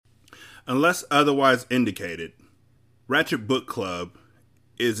Unless otherwise indicated, Ratchet Book Club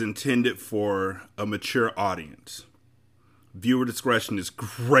is intended for a mature audience. Viewer discretion is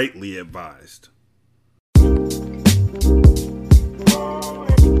greatly advised.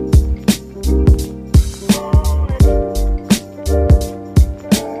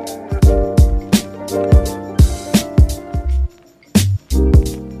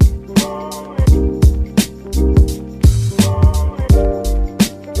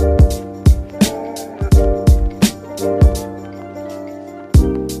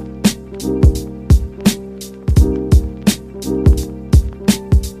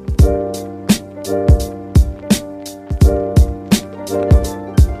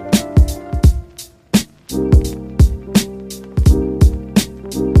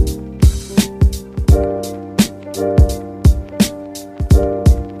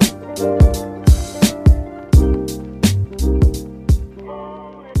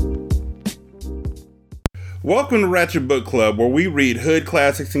 Welcome to Ratchet Book Club, where we read hood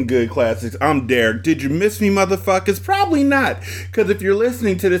classics and good classics. I'm Derek. Did you miss me, motherfuckers? Probably not, because if you're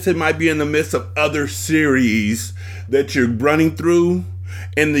listening to this, it might be in the midst of other series that you're running through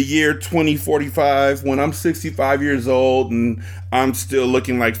in the year 2045, when I'm 65 years old and I'm still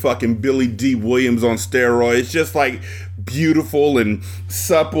looking like fucking Billy D. Williams on steroids, just like beautiful and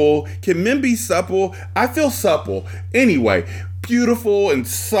supple. Can men be supple? I feel supple. Anyway, beautiful and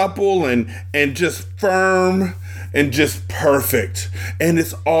supple and just firm and just perfect. And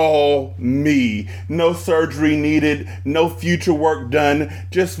it's all me. No surgery needed, no future work done.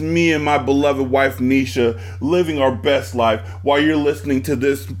 Just me and my beloved wife Nisha living our best life while you're listening to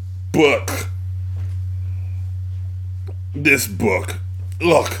this book.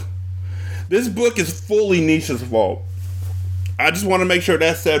 Look, this book is fully Nisha's fault. I just want to make sure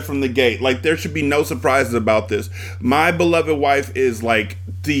that's said from the gate. Like, there should be no surprises about this. My beloved wife is like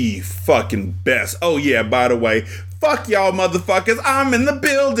the fucking best. Oh yeah, by the way, fuck y'all motherfuckers. I'm in the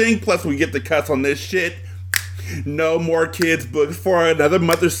building. Plus we get to cuss on this shit. No more kids books for another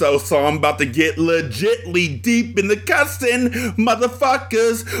month or so I'm about to get legitly deep in the cussing.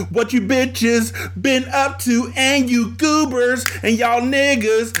 Motherfuckers, what you bitches been up to, and you goobers, and y'all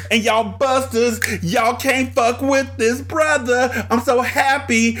niggas, and y'all busters, y'all can't fuck with this brother. I'm so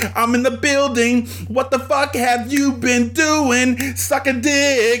happy I'm in the building. What the fuck have you been doing? Suck a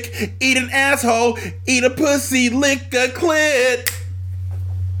dick, eat an asshole, eat a pussy, lick a clit.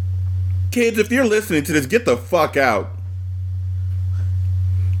 Kids, if you're listening to this, get the fuck out.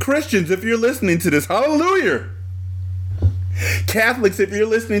 Christians, if you're listening to this, hallelujah. Catholics, if you're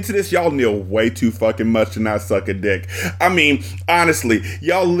listening to this, y'all kneel way too fucking much to not suck a dick. I mean, honestly,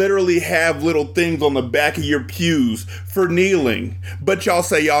 y'all literally have little things on the back of your pews for kneeling, but y'all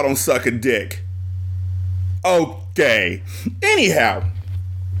say y'all don't suck a dick. Okay. Anyhow,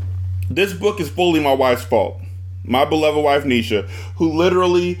 this book is fully my wife's fault. My beloved wife, Nisha, who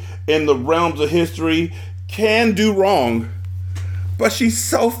literally, in the realms of history, can do wrong. But she's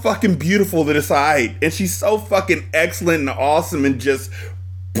so fucking beautiful that it's alright. And she's so fucking excellent and awesome and just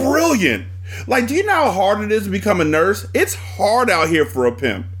brilliant. Like, do you know how hard it is to become a nurse? It's hard out here for a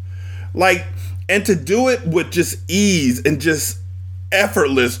pimp. Like, and to do it with just ease and just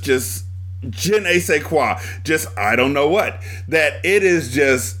effortless, just je ne sais quoi. Just, I don't know what. That it is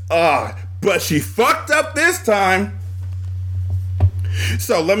just, but she fucked up this time.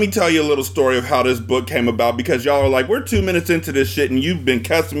 So let me tell you a little story of how this book came about, because y'all are like, we're 2 minutes into this shit and you've been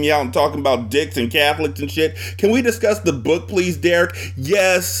cussing me out and talking about dicks and Catholics and shit. Can we discuss the book, please, Derek?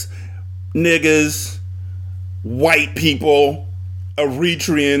 Yes, niggas, white people,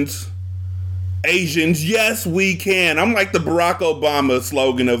 Eritreans, Asians. Yes, we can. I'm like the Barack Obama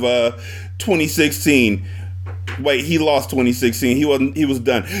slogan of 2016. Wait, he lost 2016. He was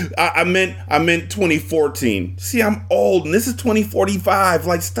done. I meant 2014. See, I'm old and this is 2045.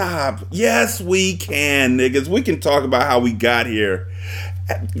 Like, stop. Yes, we can, niggas. We can talk about how we got here.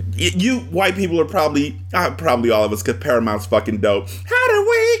 You white people are probably all of us, because Paramount's fucking dope. How did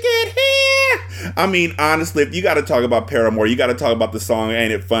we get here? I mean, honestly, if you got to talk about Paramore, you got to talk about the song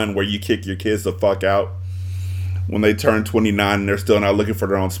Ain't It Fun, where you kick your kids the fuck out when they turn 29 and they're still not looking for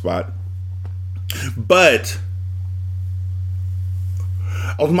their own spot. But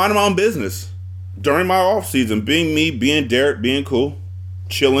I was minding my own business during my off season, being me, being Derek, being cool,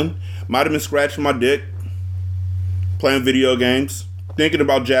 chilling. Might have been scratching my dick, playing video games, thinking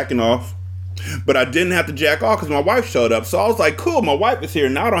about jacking off. But I didn't have to jack off because my wife showed up. So I was like, cool, my wife is here.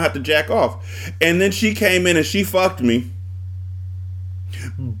 Now I don't have to jack off. And then she came in and she fucked me.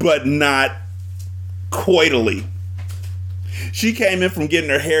 But not coitally. She came in from getting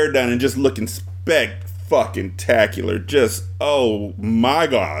her hair done and just looking fucking tacular. Just, oh my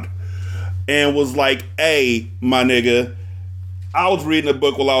God. and was like, hey, my nigga, I was reading a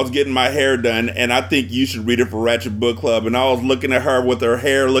book while I was getting my hair done, and I think you should read it for Ratchet Book Club. And I was looking at her with her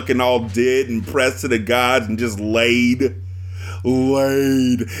hair looking all did and pressed to the gods and just laid.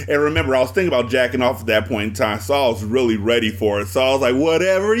 And remember, I was thinking about jacking off at that point in time, so I was really ready for it. So I was like,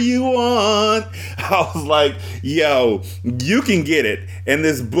 whatever you want. I was like, yo, you can get it, and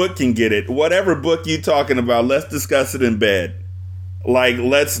this book can get it. Whatever book you talking about, let's discuss it in bed. Like,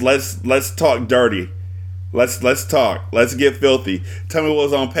 let's talk dirty. Let's talk. Let's get filthy. Tell me what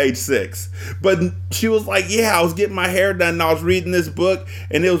was on page 6. But she was like, yeah, I was getting my hair done and I was reading this book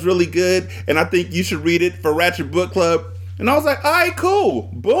and it was really good. And I think you should read it for Ratchet Book Club. And I was like, all right, cool.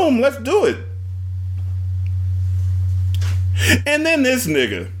 Boom, let's do it. And then this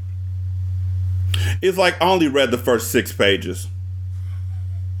nigga is like, I only read the first 6 pages.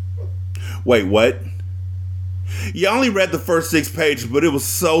 Wait, what? You only read the first 6 pages, but it was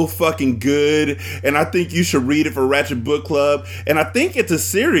so fucking good. And I think you should read it for Ratchet Book Club. And I think it's a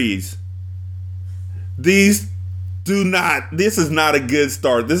series. This is not a good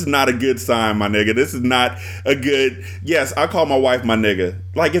start. This is not a good sign, my nigga. This is not a good, yes, I call my wife my nigga.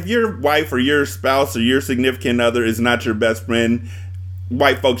 Like, if your wife or your spouse or your significant other is not your best friend,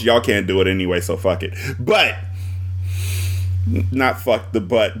 white folks, y'all can't do it anyway, so fuck it. But, not fuck the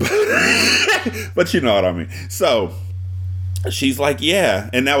butt, but you know what I mean. So, she's like, yeah,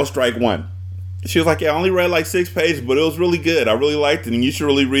 and that was strike 1. She was like, yeah, I only read like 6 pages, but it was really good. I really liked it, and you should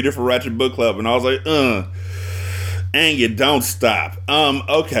really read it for Ratchet Book Club. And I was like, and you don't stop.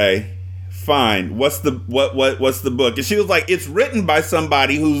 Okay, fine. What's the book? And she was like, it's written by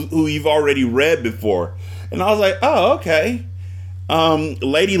somebody who you've already read before. And I was like, oh, okay.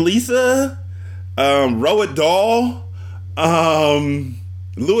 Lady Lisa, Roald Dahl,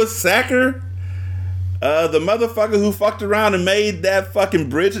 Louis Sacker, the motherfucker who fucked around and made that fucking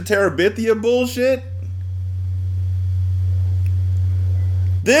Bridge of Terabithia bullshit.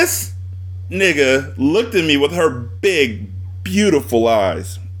 This nigga looked at me with her big, beautiful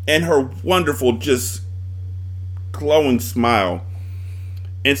eyes and her wonderful, just glowing smile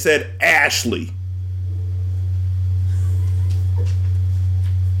and said, Ashley.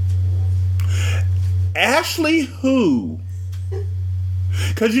 Ashley who?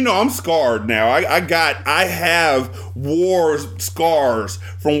 Because, you know, I'm scarred now. I have war scars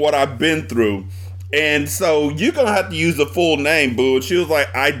from what I've been through. And so you're going to have to use the full name, boo. And she was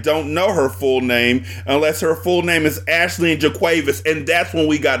like, I don't know her full name unless her full name is Ashley and Jaquavis. And that's when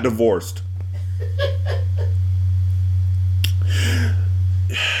we got divorced.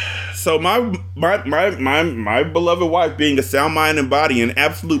 So my beloved wife, being a sound mind and body and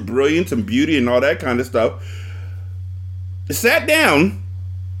absolute brilliance and beauty and all that kind of stuff, sat down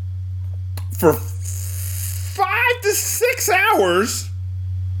for 5 to 6 hours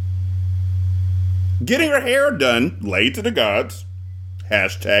getting her hair done, laid to the gods.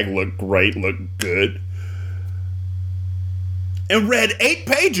 Hashtag look great, look good. And read 8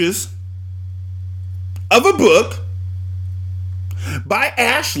 pages of a book by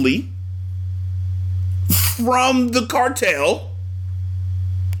Ashley from the cartel.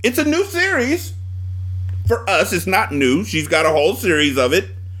 It's a new series. For us, it's not new. She's got a whole series of it.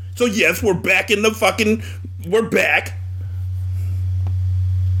 So yes, we're back.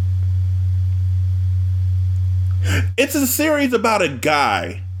 It's a series about a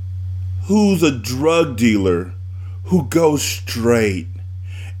guy who's a drug dealer who goes straight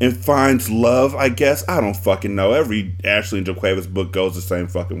and finds love, I guess. I don't fucking know. Every Ashley and Jaquavis book goes the same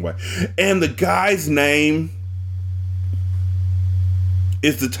fucking way. And the guy's name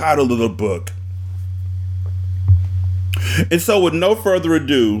is the title of the book. And so with no further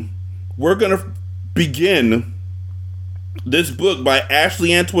ado, we're going to begin this book by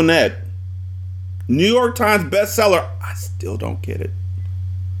Ashley Antoinette. New York Times bestseller. I still don't get it.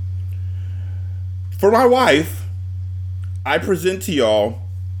 For my wife, I present to y'all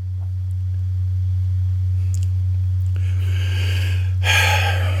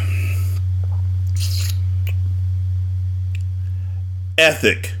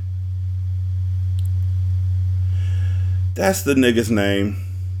Ethic. That's the nigga's name.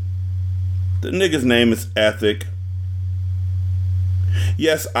 The nigga's name is Ethic.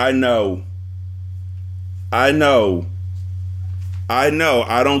 Yes, I know. I don't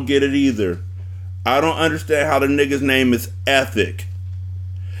get it either. I don't understand how the nigga's name is Ethic.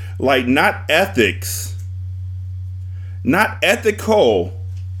 Like, not ethics. Not ethical.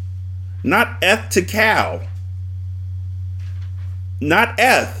 Not ethical. Not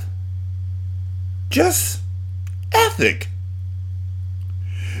just ethic.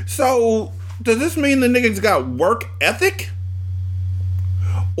 So, does this mean the nigga's got work ethic?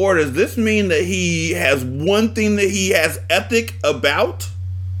 Or does this mean that he has one thing that he has ethic about?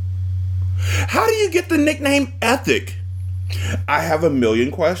 How do you get the nickname Ethic? I have a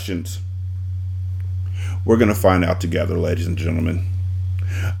million questions. We're going to find out together, ladies and gentlemen.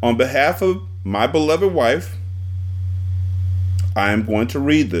 On behalf of my beloved wife, I am going to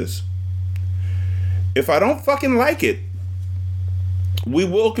read this. If I don't fucking like it, we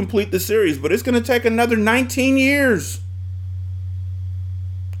will complete the series, but it's going to take another 19 years.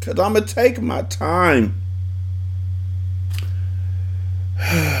 Because I'm going to take my time.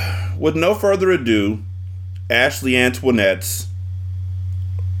 With no further ado, Ashley Antoinette's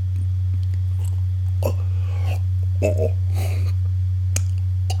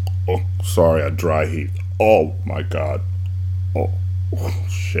sorry, I dry heat. Oh my God.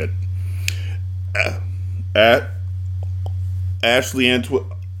 Shit. Ashley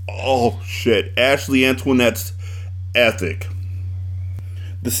Antoinette's Ethic.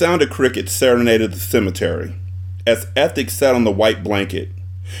 The sound of crickets serenaded the cemetery as Ethic sat on the white blanket,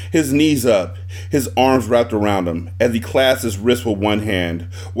 his knees up, his arms wrapped around him as he clasped his wrist with one hand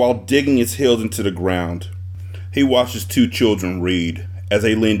while digging his heels into the ground. He watched his two children read as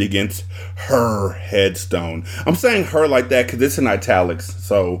they leaned against her headstone. I'm saying her like that because it's in italics,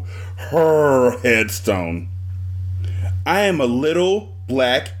 so her headstone. I am a little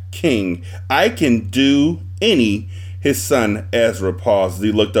black king. I can do any. His son, Ezra, paused as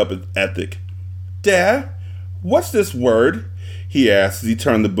he looked up at Ethic. Dad, what's this word? He asked as he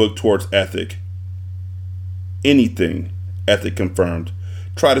turned the book towards Ethic. Anything, Ethic confirmed.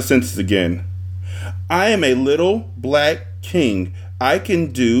 Try the sentence again. I am a little black king. I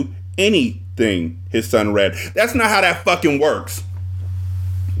can do anything, his son read. That's not how that fucking works.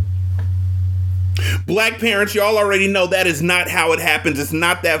 Black parents, y'all already know that is not how it happens. It's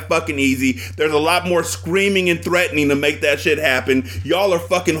not that fucking easy. There's a lot more screaming and threatening to make that shit happen. Y'all are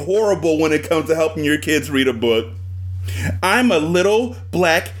fucking horrible when it comes to helping your kids read a book. I'm a little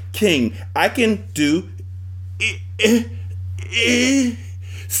black king. I can do...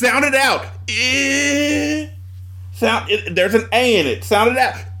 Sound it out. There's an A in it. Sound it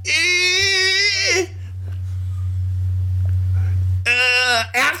out.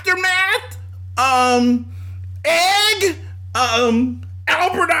 Aftermath? Egg?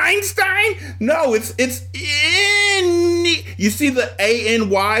 Albert Einstein? No, it's you see the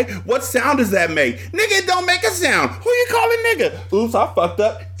A-N-Y? What sound does that make? Nigga, it don't make a sound. Who you calling nigga? Oops, I fucked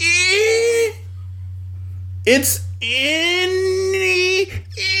up. It's anything.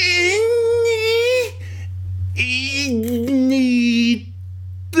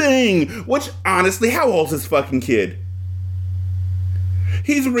 Which, honestly, how old's this fucking kid?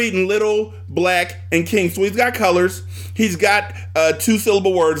 He's reading Little, Black, and King. So he's got colors. He's got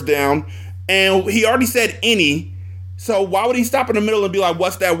 2-syllable words down. And he already said any. So why would he stop in the middle and be like,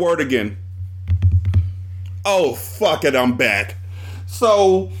 what's that word again? Oh, fuck it, I'm back.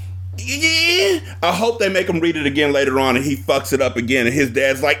 So, yeah, I hope they make him read it again later on and he fucks it up again. And his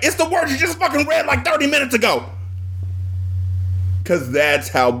dad's like, it's the word you just fucking read like 30 minutes ago. Because that's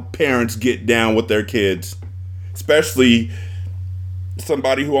how parents get down with their kids. Especially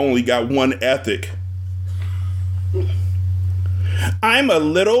somebody who only got one ethic. I'm a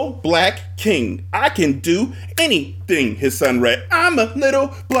little black king. I can do anything, his son read. I'm a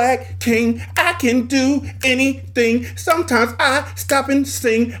little black king. I can do anything. Sometimes I stop and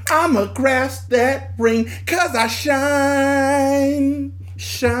sing. I'ma grasp that ring, 'cause I shine,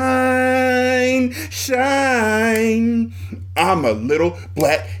 shine, shine. I'm a little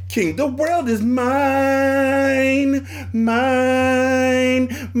black king. The world is mine,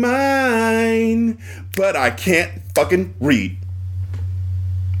 mine, mine. But I can't fucking read.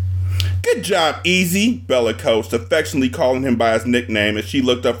 Good job, Easy, Bella coached, affectionately calling him by his nickname as she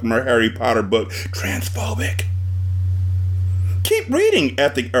looked up from her Harry Potter book. Transphobic. Keep reading,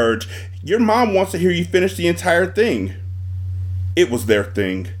 Ethic urged. Your mom wants to hear you finish the entire thing. It was their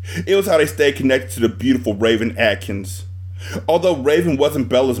thing. It was how they stayed connected to the beautiful Raven Atkins. Although Raven wasn't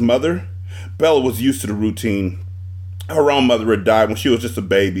Bella's mother, Bella was used to the routine. Her own mother had died when she was just a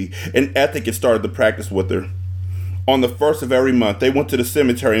baby, and Ethic had started to practice with her. On the first of every month, they went to the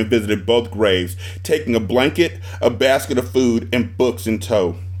cemetery and visited both graves, taking a blanket, a basket of food, and books in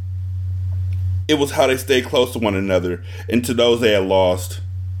tow. It was how they stayed close to one another and to those they had lost.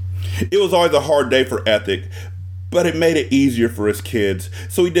 It was always a hard day for Ethic, but it made it easier for his kids,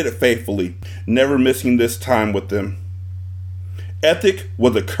 so he did it faithfully, never missing this time with them. Ethic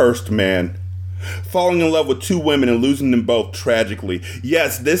was a cursed man, falling in love with two women and losing them both tragically.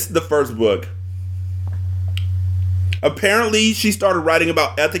 Yes, this is the first book. Apparently, she started writing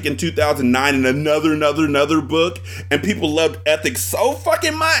about Ethic in 2009 in another book, and people loved Ethic so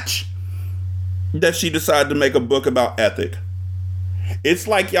fucking much that she decided to make a book about Ethic. It's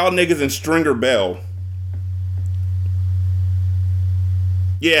like y'all niggas in Stringer Bell.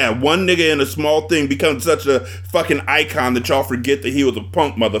 Yeah, one nigga in a small thing becomes such a fucking icon that y'all forget that he was a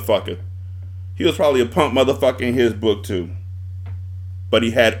punk motherfucker. He was probably a punk motherfucker in his book too. But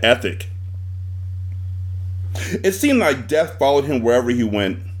he had ethic. It seemed like death followed him wherever he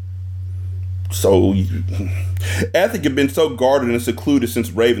went. So, Ethic had been so guarded and secluded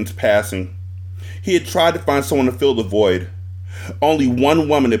since Raven's passing. He had tried to find someone to fill the void. Only one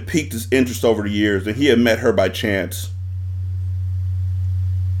woman had piqued his interest over the years, and he had met her by chance.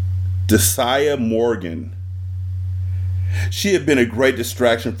 Desaya Morgan. She had been a great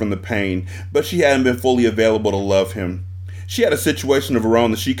distraction from the pain, but she hadn't been fully available to love him. She had a situation of her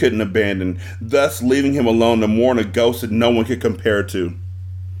own that she couldn't abandon, thus leaving him alone to mourn a ghost that no one could compare to.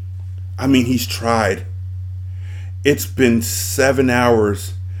 I mean, he's tried. It's been 7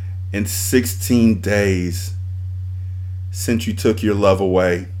 hours and 16 days since you took your love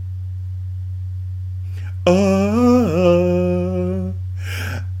away.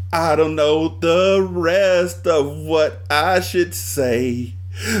 I don't know the rest of what I should say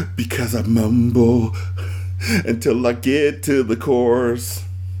because I mumble until I get to the chorus.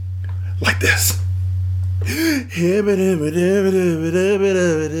 Like this.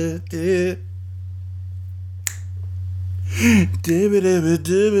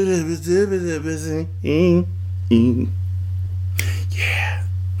 Yeah.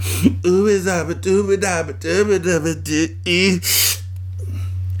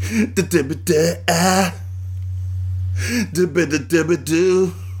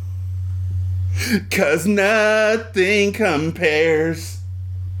 Cause nothing compares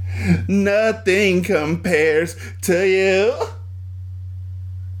to you.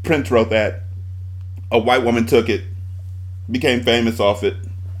 Prince wrote that. A white woman took it, became famous off it.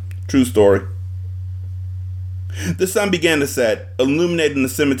 True story. The sun began to set, illuminating the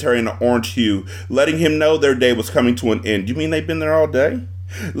cemetery in an orange hue, letting him know their day was coming to an end. You mean they've been there all day?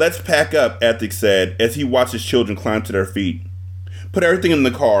 Let's pack up, Ethic said, as he watched his children climb to their feet. Put everything in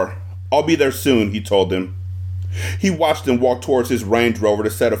the car. I'll be there soon, he told them. He watched them walk towards his Range Rover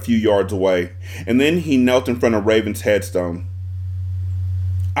that sat a few yards away, and then he knelt in front of Raven's headstone.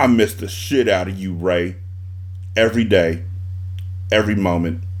 I miss the shit out of you, Ray. Every day. Every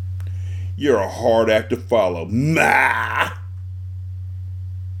moment. You're a hard act to follow. Ma!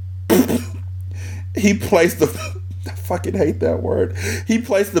 He placed the... I fucking hate that word. He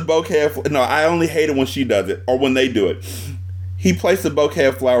placed the bouquet of... No, I only hate it when she does it, or when they do it. He placed the bouquet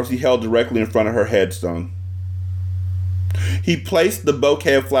of flowers he held directly in front of her headstone. He placed the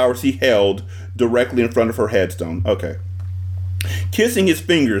bouquet of flowers he held directly in front of her headstone. Okay. Kissing his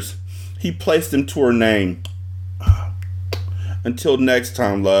fingers, he placed them to her name. Until next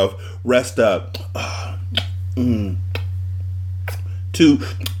time, love. Rest up.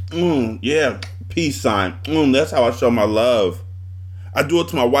 Yeah. Peace sign. That's how I show my love. I do it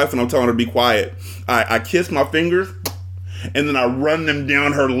to my wife when I'm telling her to be quiet. I kiss my fingers, and then I run them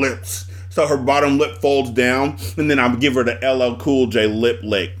down her lips. So her bottom lip folds down, and then I give her the LL Cool J lip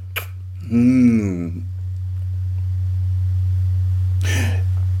lick.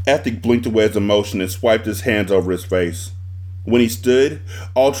 Ethic blinked away his emotion and swiped his hands over his face. When he stood,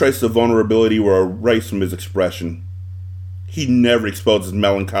 all traces of vulnerability were erased from his expression. He never exposed his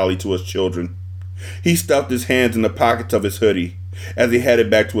melancholy to his children. He stuffed his hands in the pockets of his hoodie as he headed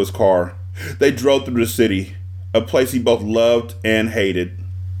back to his car. They drove through the city, a place he both loved and hated.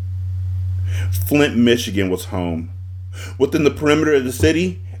 Flint, Michigan was home. Within the perimeter of the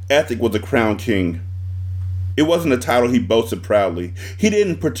city, Ethic was a crown king. It wasn't a title he boasted proudly. He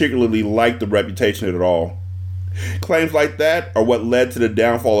didn't particularly like the reputation at all. Claims like that are what led to the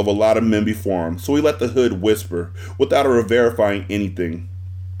downfall of a lot of men before him, so he let the hood whisper, without ever verifying anything.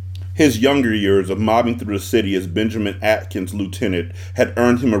 His younger years of mobbing through the city as Benjamin Atkins' lieutenant had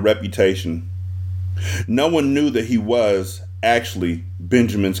earned him a reputation. No one knew that he was, actually,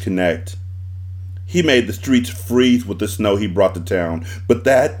 Benjamin's Connect. He made the streets freeze with the snow he brought to town, but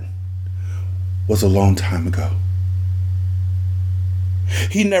that was a long time ago.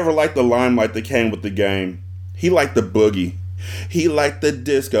 He never liked the limelight that came with the game. He liked the boogie. He liked the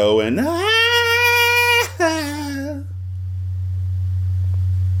disco and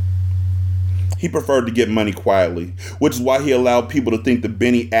he preferred to get money quietly, which is why he allowed people to think that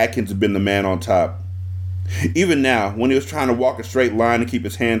Benny Atkins had been the man on top. Even now, when he was trying to walk a straight line and keep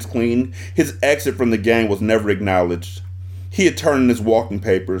his hands clean, his exit from the game was never acknowledged. He had turned in his walking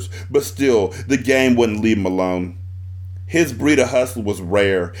papers, but still, the game wouldn't leave him alone. His breed of hustler was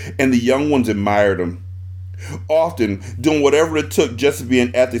rare, and the young ones admired him, often doing whatever it took just to be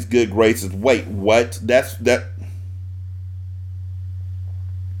in ethics' good graces. Wait, what? That's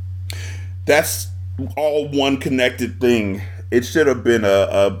all one connected thing. It should have been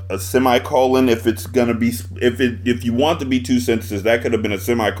a semicolon if it's gonna be if you want to be two sentences, that could have been a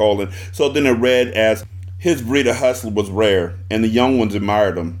semicolon. So then it read as his breed of hustler was rare, and the young ones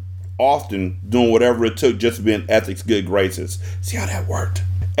admired him, often doing whatever it took just to be in ethics' good graces. See how that worked?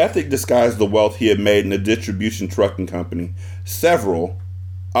 Ethic disguised the wealth he had made in a distribution trucking company, several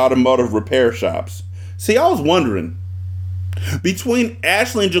automotive repair shops. See, I was wondering, between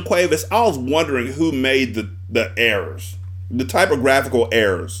Ashley and Jaquavis, I was wondering who made the errors, the typographical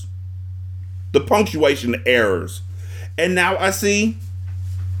errors, the punctuation errors. And now I see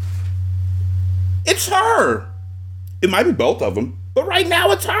it's her. It might be both of them, but right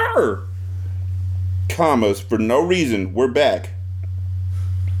now it's her. Commas for no reason. We're back.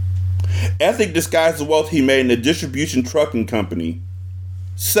 Ethic disguised the wealth he made in a distribution trucking company,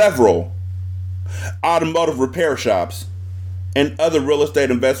 several automotive repair shops, and other real estate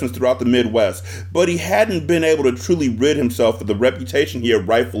investments throughout the Midwest, but he hadn't been able to truly rid himself of the reputation he had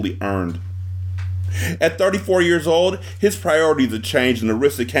rightfully earned. At 34 years old, his priorities had changed, and the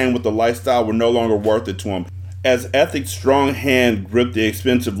risks that came with the lifestyle were no longer worth it to him. As Ethic's strong hand gripped the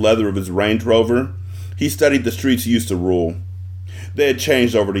expensive leather of his Range Rover, he studied the streets he used to rule. They had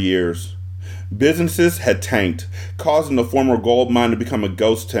changed over the years. Businesses had tanked, causing the former gold mine to become a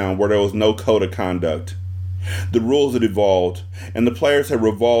ghost town where there was no code of conduct. The rules had evolved, and the players had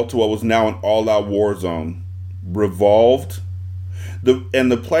revolved to what was now an all-out war zone. Revolved? The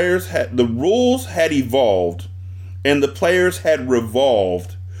rules had evolved, and the players had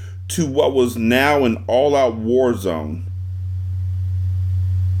revolved to what was now an all-out war zone.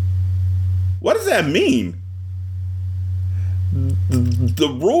 What does that mean? The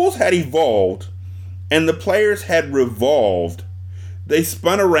rules had evolved, and the players had revolved. They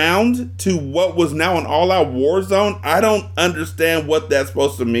spun around to what was now an all-out war zone? I don't understand what that's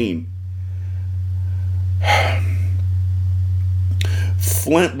supposed to mean.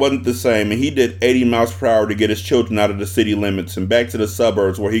 Flint wasn't the same, and he did 80 miles per hour to get his children out of the city limits and back to the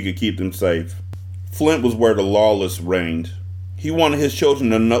suburbs where he could keep them safe. Flint was where the lawless reigned. He wanted his children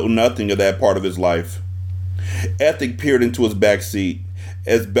to know nothing of that part of his life. Ethic peered into his back seat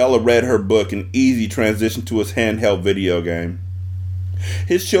as Bella read her book and Easy transitioned to his handheld video game.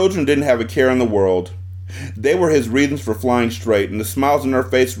 His children didn't have a care in the world. They were his reasons for flying straight, and the smiles on their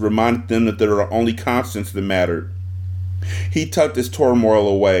faces reminded them that there were only constants that mattered. He tucked his turmoil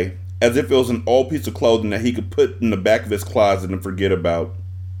away, as if it was an old piece of clothing that he could put in the back of his closet and forget about.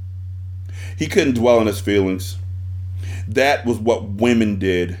 He couldn't dwell on his feelings. That was what women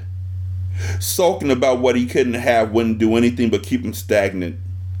did. Sulking about what he couldn't have wouldn't do anything but keep him stagnant.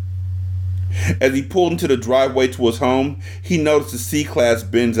 As he pulled into the driveway to his home, he noticed a C-Class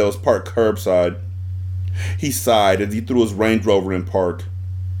Benz that was parked curbside. He sighed as he threw his Range Rover in park.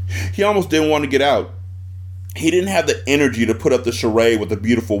 He almost didn't want to get out. He didn't have the energy to put up the charade with a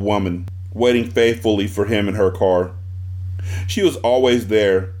beautiful woman, waiting faithfully for him in her car. She was always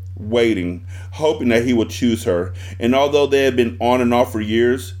there, waiting, hoping that he would choose her, and although they had been on and off for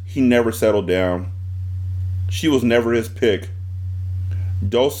years, he never settled down. She was never his pick.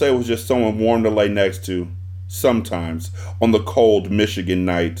 Dulce was just someone warm to lay next to, sometimes, on the cold Michigan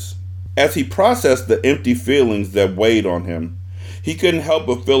nights. As he processed the empty feelings that weighed on him, he couldn't help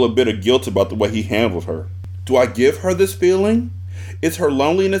but feel a bit of guilt about the way he handled her. Do I give her this feeling? Is her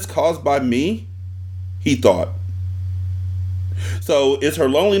loneliness caused by me? He thought. So, is her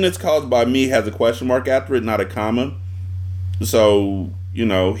loneliness caused by me has a question mark after it, not a comma. So,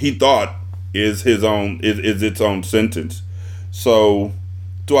 he thought is its own sentence. So,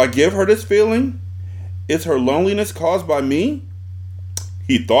 do I give her this feeling? Is her loneliness caused by me?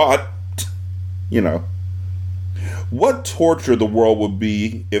 He thought. What torture the world would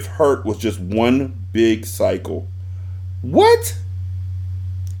be if hurt was just one big cycle. What?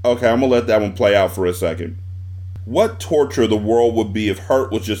 Okay, I'm gonna let that one play out for a second. What torture the world would be if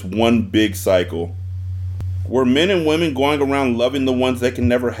hurt was just one big cycle. Were men and women going around loving the ones they can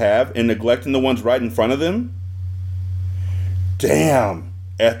never have and neglecting the ones right in front of them? Damn,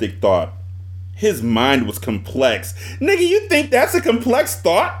 Ethic thought. His mind was complex. Nigga, you think that's a complex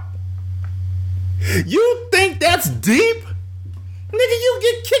thought? You think that's deep? Nigga, you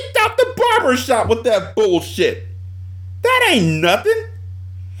get kicked out the barber shop with that bullshit. That ain't nothing.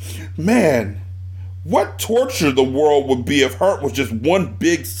 Man, what torture the world would be if hurt was just one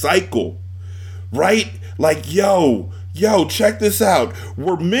big cycle. Right? Like, yo, check this out.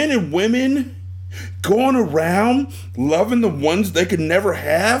 Were men and women Going around loving the ones they could never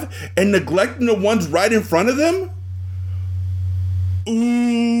have and neglecting the ones right in front of them?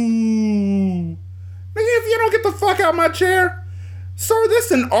 Ooh. Nigga, if you don't get the fuck out of my chair, sir,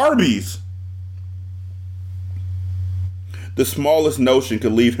 this an Arby's. The smallest notion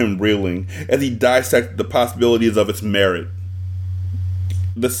could leave him reeling as he dissected the possibilities of its merit.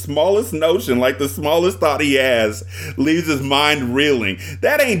 The smallest notion, like the smallest thought he has, leaves his mind reeling.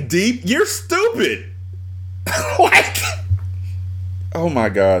 That ain't deep. You're stupid. Like, oh my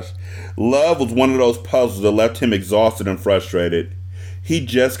gosh. Love was one of those puzzles that left him exhausted and frustrated. He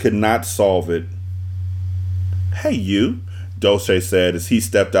just could not solve it. Hey, you, Dulce said as he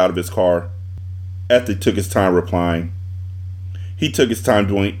stepped out of his car. Ethic took his time replying. He took his time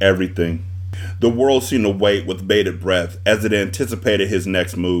doing everything. The world seemed to wait with bated breath as it anticipated his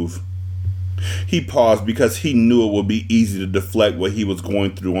next move. He paused because he knew it would be easy to deflect what he was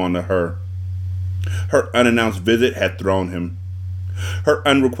going through onto her. Her unannounced visit had thrown him. Her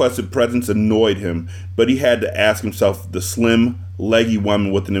unrequested presence annoyed him, but he had to ask himself if the slim, leggy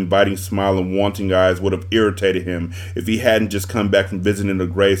woman with an inviting smile and wanting eyes would have irritated him if he hadn't just come back from visiting the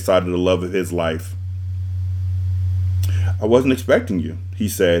graveside of the love of his life. I wasn't expecting you, he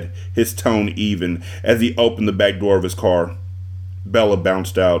said, his tone even, as he opened the back door of his car. Bella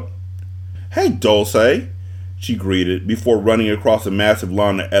bounced out. Hey, Dulce, she greeted, before running across a massive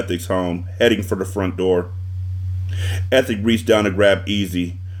lawn to Ethic's home, heading for the front door. Ethic reached down to grab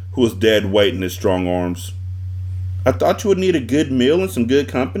Easy, who was dead weight in his strong arms. I thought you would need a good meal and some good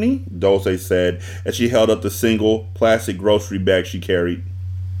company, Dulce said, as she held up the single plastic grocery bag she carried.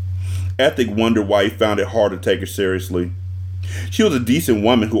 Ethic wondered why he found it hard to take her seriously. She was a decent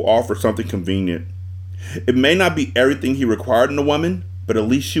woman who offered something convenient. It may not be everything he required in a woman, but at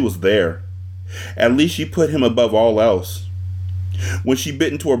least she was there. At least she put him above all else. When she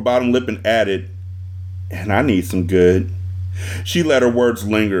bit into her bottom lip and added, and I need some good, she let her words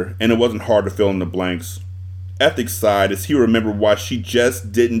linger, and it wasn't hard to fill in the blanks. Ethic sighed as he remembered why she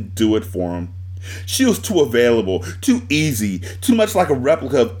just didn't do it for him. She was too available, too easy, too much like a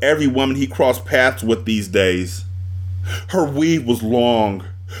replica of every woman he crossed paths with these days. Her weave was long.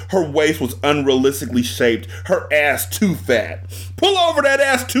 Her waist was unrealistically shaped. Her ass too fat. Pull over that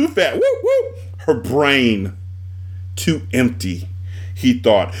ass too fat. Woo woo. Her brain too empty, he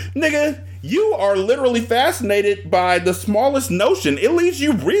thought. Nigga, you are literally fascinated by the smallest notion. It leaves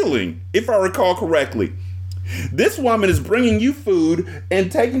you reeling, if I recall correctly. This woman is bringing you food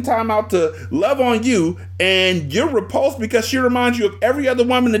and taking time out to love on you, and you're repulsed because she reminds you of every other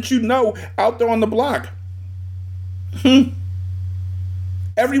woman that you know out there on the block.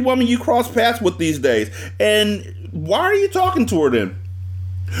 Every woman you cross paths with these days. And why are you talking to her then?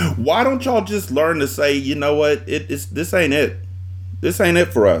 Why don't y'all just learn to say, you know what, this ain't it. This ain't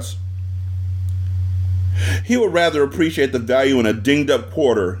it for us. He would rather appreciate the value in a dinged up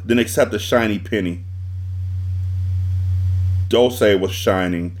quarter than accept a shiny penny. Dulce was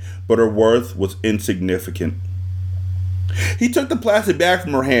shining, but her worth was insignificant. He took the plastic bag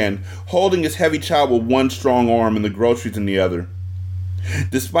from her hand, holding his heavy child with one strong arm and the groceries in the other.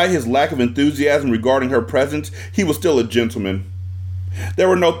 Despite his lack of enthusiasm regarding her presence, he was still a gentleman. There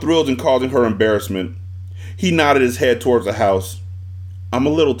were no thrills in causing her embarrassment. He nodded his head towards the house. I'm a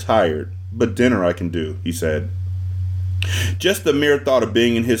little tired, but dinner I can do, he said. Just the mere thought of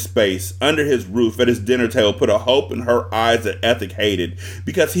being in his space, under his roof, at his dinner table, put a hope in her eyes that Ethic hated,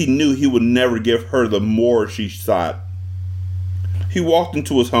 because he knew he would never give her the more she sought. He walked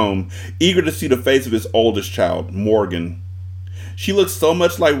into his home, eager to see the face of his oldest child, Morgan. She looked so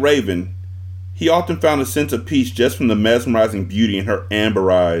much like Raven. He often found a sense of peace just from the mesmerizing beauty in her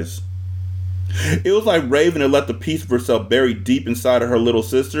amber eyes. It was like Raven had let the piece of herself bury deep inside of her little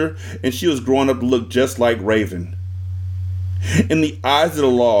sister, and she was growing up to look just like Raven. In the eyes of the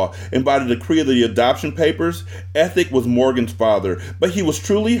law, and by the decree of the adoption papers, Ethic was Morgan's father, but he was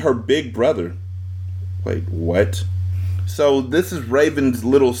truly her big brother. Wait, what? So this is Raven's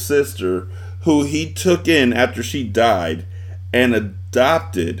little sister, who he took in after she died and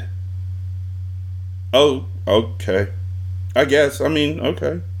adopted. Oh, okay. I guess.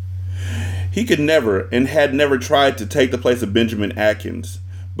 Okay. He could never and had never tried to take the place of Benjamin Atkins,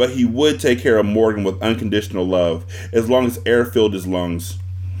 but he would take care of Morgan with unconditional love, as long as air filled his lungs.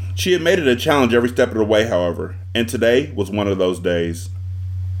 She had made it a challenge every step of the way, however, and today was one of those days.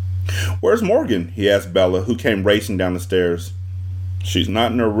 Where's Morgan? He asked Bella, who came racing down the stairs. She's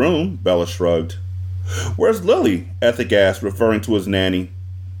not in her room, Bella shrugged. Where's Lily? Ethic asked, referring to his nanny.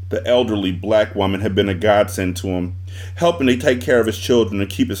 The elderly black woman had been a godsend to him, helping to take care of his children and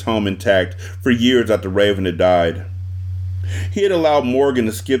keep his home intact for years after Raven had died. He had allowed Morgan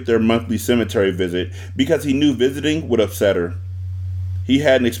to skip their monthly cemetery visit because he knew visiting would upset her. He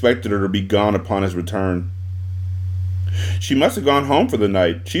hadn't expected her to be gone upon his return. "She must have gone home for the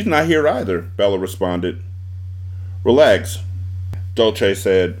night. She's not here either," Bella responded. "Relax," Dolce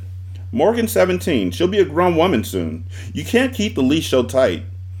said. "Morgan's 17. She'll be a grown woman soon. You can't keep the leash so tight.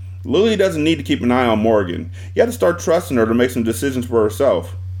 Lily doesn't need to keep an eye on Morgan. You have to start trusting her to make some decisions for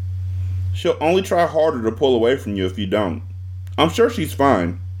herself. She'll only try harder to pull away from you if you don't. I'm sure she's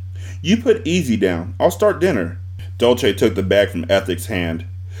fine. You put Easy down. I'll start dinner." Dolce took the bag from Ethic's hand,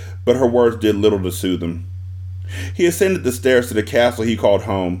 but her words did little to soothe him. He ascended the stairs to the castle he called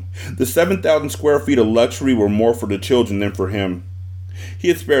home. The 7,000 square feet of luxury were more for the children than for him. He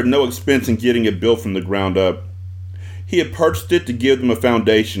had spared no expense in getting it built from the ground up. He had purchased it to give them a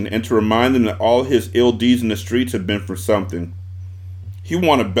foundation and to remind them that all his ill deeds in the streets had been for something. He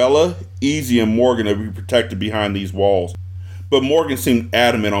wanted Bella, Easy, and Morgan to be protected behind these walls, but Morgan seemed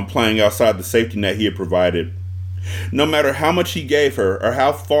adamant on playing outside the safety net he had provided. No matter how much he gave her or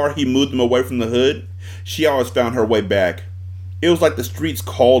how far he moved them away from the hood, she always found her way back. It was like the streets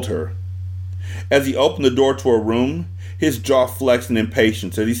called her. As he opened the door to her room, his jaw flexed in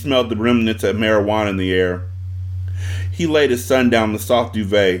impatience as he smelled the remnants of marijuana in the air. He laid his son down in the soft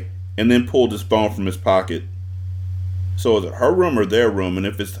duvet and then pulled his phone from his pocket. "So is it her room or their room? And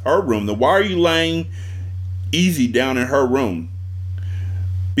if it's her room, then why are you laying Easy down in her room?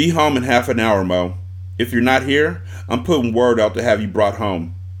 Be home in half an hour, Mo. If you're not here, I'm putting word out to have you brought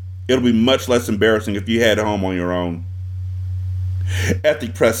home. It'll be much less embarrassing if you head home on your own."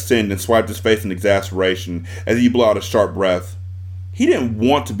 Ethic pressed send and swiped his face in exasperation as he blew out a sharp breath. He didn't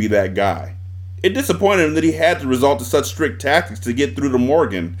want to be that guy. It disappointed him that he had to resort to such strict tactics to get through to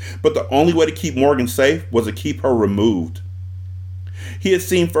Morgan, but the only way to keep Morgan safe was to keep her removed. He had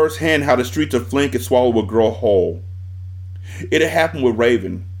seen firsthand how the streets of Flint could swallow a girl whole. It had happened with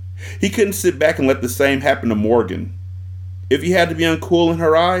Raven. He couldn't sit back and let the same happen to Morgan. If he had to be uncool in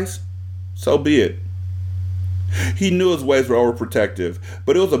her eyes, so be it. He knew his ways were overprotective,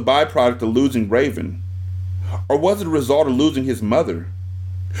 but it was a byproduct of losing Raven. Or was it a result of losing his mother?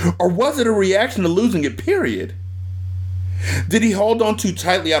 Or was it a reaction to losing it, period? Did he hold on too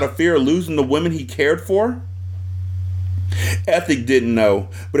tightly out of fear of losing the women he cared for? Ethic didn't know,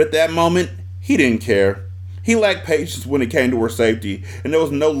 but at that moment, he didn't care. He lacked patience when it came to her safety, and there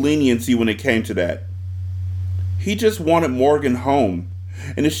was no leniency when it came to that. He just wanted Morgan home,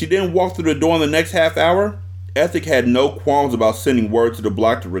 and if she didn't walk through the door in the next half hour, Ethic had no qualms about sending word to the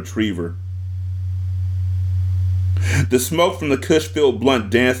block to retrieve her. The smoke from the Kush-filled blunt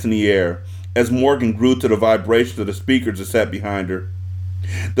danced in the air as Morgan grew to the vibrations of the speakers that sat behind her.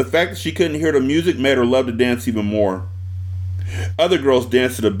 The fact that she couldn't hear the music made her love to dance even more. Other girls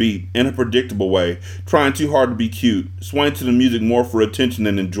danced to the beat in a predictable way, trying too hard to be cute, swaying to the music more for attention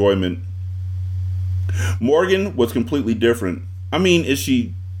than enjoyment. Morgan was completely different. I mean, is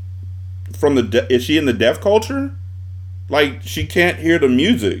she in the deaf culture? Like, she can't hear the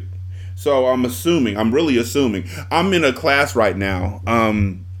music. So I'm really assuming. I'm in a class right now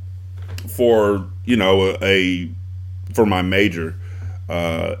for my major,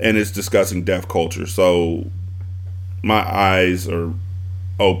 and it's discussing deaf culture. So my eyes are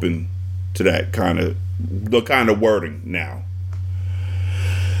open to the kind of wording now.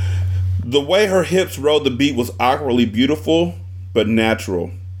 The way her hips rode the beat was awkwardly beautiful, but natural.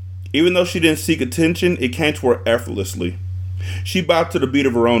 Even though she didn't seek attention, it came to her effortlessly. She bopped to the beat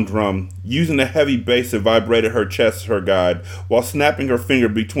of her own drum, using the heavy bass that vibrated her chest as her guide, while snapping her finger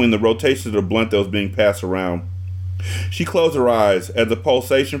between the rotations of the blunt that was being passed around. She closed her eyes as the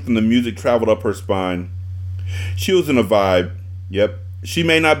pulsation from the music traveled up her spine. She was in a vibe. Yep, she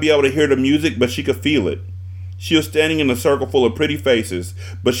may not be able to hear the music, but she could feel it. She was standing in a circle full of pretty faces,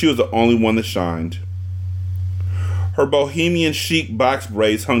 but she was the only one that shined. Her bohemian chic box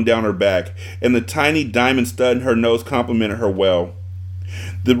braids hung down her back, and the tiny diamond stud in her nose complimented her well.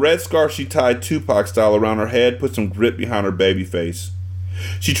 The red scarf she tied Tupac style around her head put some grit behind her baby face.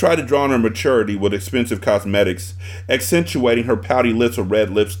 She tried to draw on her maturity with expensive cosmetics, accentuating her pouty lips with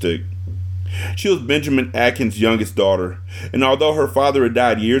red lipstick. She was Benjamin Atkins' youngest daughter, and although her father had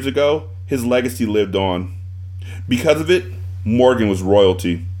died years ago, his legacy lived on. Because of it, Morgan was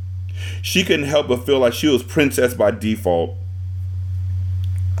royalty. She couldn't help but feel like she was princess by default.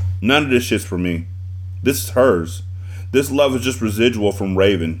 None of this shit's for me. This is hers. This love is just residual from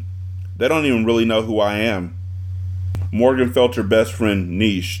Raven. They don't even really know who I am. Morgan felt her best friend,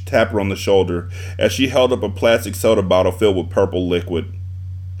 Niche, tap her on the shoulder as she held up a plastic soda bottle filled with purple liquid.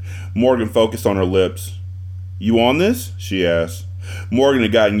 Morgan focused on her lips. "You on this?" she asked. Morgan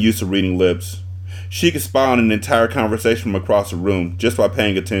had gotten used to reading lips. She could spy on an entire conversation from across the room just by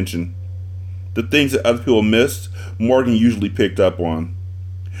paying attention. The things that other people missed, Morgan usually picked up on.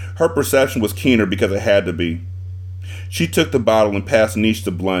 Her perception was keener because it had to be. She took the bottle and passed Niche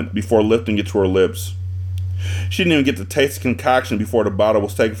the blunt before lifting it to her lips. She didn't even get to taste the concoction before the bottle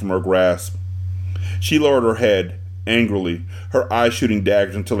was taken from her grasp. She lowered her head, angrily, her eyes shooting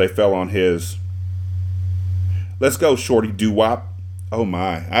daggers until they fell on his. "Let's go, Shorty Doo-Wop." Oh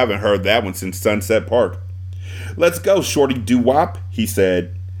my, I haven't heard that one since Sunset Park. "Let's go, Shorty Doo-Wop," he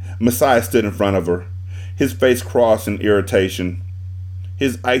said. Messiah stood in front of her, his face crossed in irritation.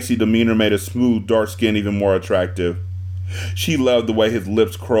 His icy demeanor made his smooth, dark skin even more attractive. She loved the way his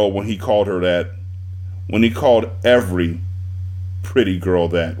lips curled when he called her that. When he called every pretty girl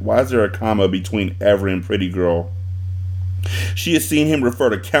that. Why is there a comma between every and pretty girl? She had seen him refer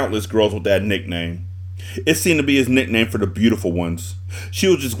to countless girls with that nickname. It seemed to be his nickname for the beautiful ones. She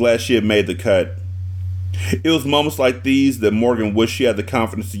was just glad she had made the cut. It was moments like these that Morgan wished she had the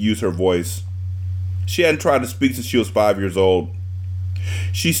confidence to use her voice. She hadn't tried to speak since she was 5 years old.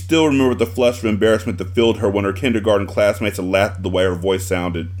 She still remembered the flush of embarrassment that filled her when her kindergarten classmates had laughed at the way her voice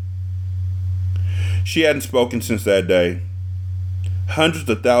sounded. She hadn't spoken since that day. Hundreds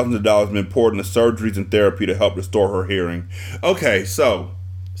of thousands of dollars had been poured into surgeries and therapy to help restore her hearing. Okay, so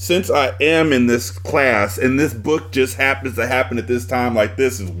since I am in this class and this book just happens to happen at this time, like,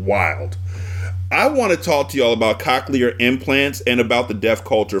 this is wild. I want to talk to y'all about cochlear implants and about the deaf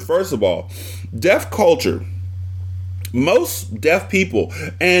culture. First of all, deaf culture. Most deaf people,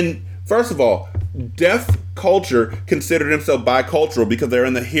 and first of all, deaf culture consider themselves bicultural because they're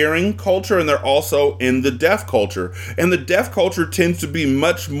in the hearing culture and they're also in the deaf culture. And the deaf culture tends to be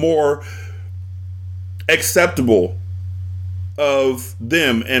much more acceptable of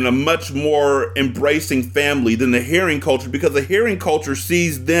them and a much more embracing family than the hearing culture, because the hearing culture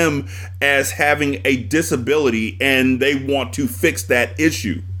sees them as having a disability and they want to fix that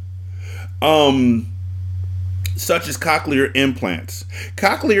issue. Such as cochlear implants.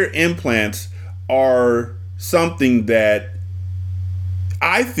 Cochlear implants are something that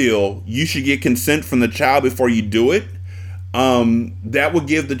I feel you should get consent from the child before you do it. That would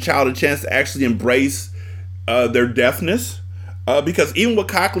give the child a chance to actually embrace their deafness. Because even with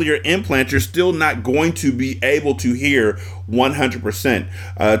cochlear implants, you're still not going to be able to hear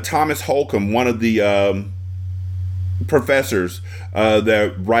 100%. Thomas Holcomb, one of the professors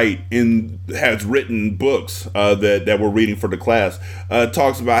that has written books that we're reading for the class,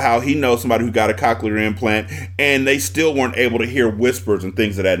 talks about how he knows somebody who got a cochlear implant and they still weren't able to hear whispers and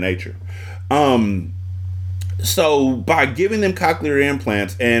things of that nature. So by giving them cochlear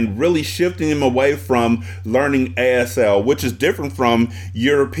implants and really shifting them away from learning ASL, which is different from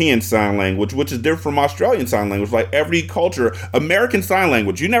European Sign Language, which is different from Australian Sign Language, like every culture, American Sign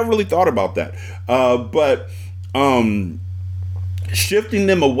Language, you never really thought about that. But shifting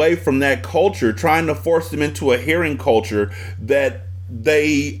them away from that culture, trying to force them into a hearing culture that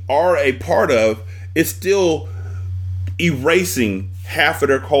they are a part of, is still erasing half of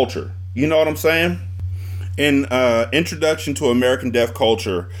their culture. You know what I'm saying? In Introduction to American Deaf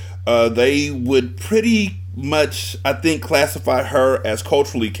Culture, they would pretty much, I think, classify her as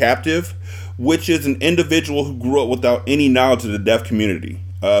culturally captive, which is an individual who grew up without any knowledge of the deaf community.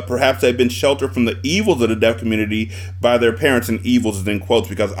 Perhaps they've been sheltered from the evils of the deaf community by their parents, and evils is in quotes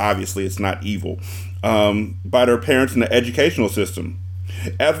because obviously it's not evil, by their parents in the educational system.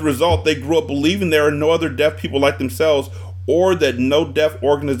 As a result, they grew up believing there are no other deaf people like themselves, or that no deaf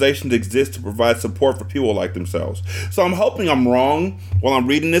organizations exist to provide support for people like themselves. So I'm hoping I'm wrong while I'm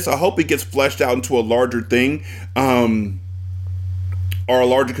reading this. I hope it gets fleshed out into a larger thing, or a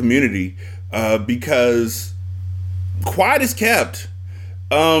larger community, because quiet is kept.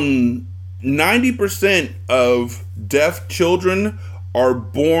 90% of deaf children are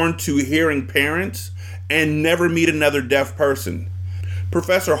born to hearing parents and never meet another deaf person.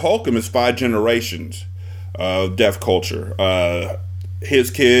 Professor Holcomb is 5 generations of deaf culture. His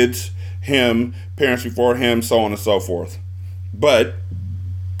kids, him, parents before him, so on and so forth. But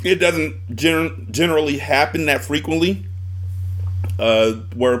it doesn't generally happen that frequently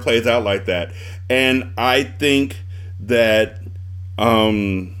where it plays out like that. And I think that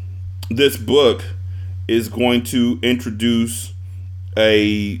this book is going to introduce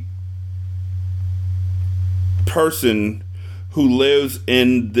a person who lives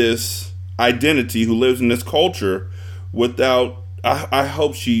in this identity, who lives in this culture without, I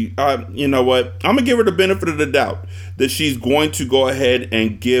hope she, you know what, I'm gonna give her the benefit of the doubt that she's going to go ahead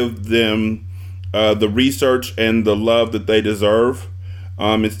and give them the research and the love that they deserve,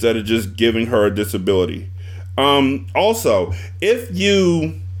 instead of just giving her a disability. Also, if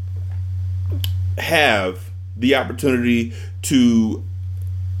you have the opportunity to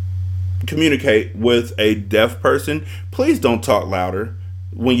communicate with a deaf person, please don't talk louder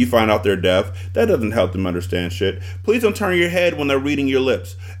when you find out they're deaf. That doesn't help them understand shit. Please don't turn your head when they're reading your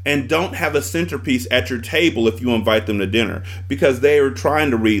lips. And don't have a centerpiece at your table if you invite them to dinner, because they are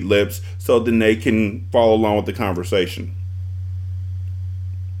trying to read lips so then they can follow along with the conversation.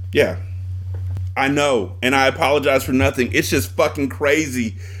 Yeah. I know, and I apologize for nothing. It's just fucking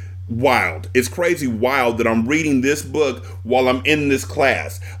crazy wild. It's crazy wild that I'm reading this book while I'm in this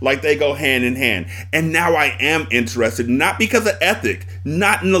class. Like, they go hand in hand. And now I am interested, not because of ethic,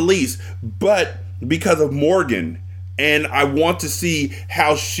 not in the least, but because of Morgan. And I want to see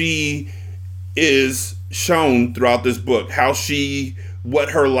how she is shown throughout this book,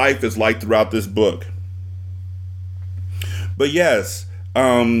 what her life is like throughout this book. But yes,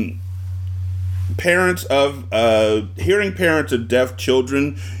 hearing parents of deaf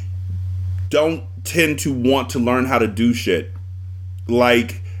children don't tend to want to learn how to do shit,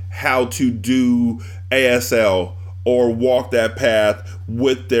 like how to do ASL or walk that path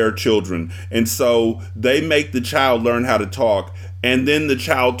with their children. And so they make the child learn how to talk, and then the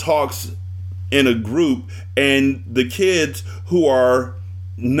child talks in a group, and the kids who are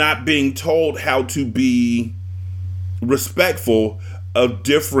not being told how to be respectful of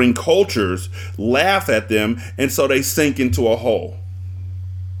differing cultures laugh at them, and so they sink into a hole.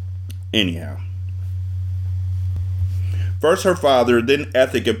 Anyhow, first her father, then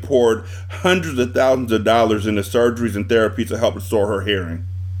Ethic had poured hundreds of thousands of dollars into surgeries and therapies to help restore her hearing.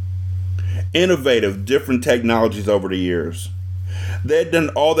 Innovative, different technologies over the years. They had done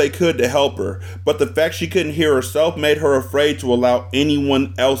all they could to help her, but the fact she couldn't hear herself made her afraid to allow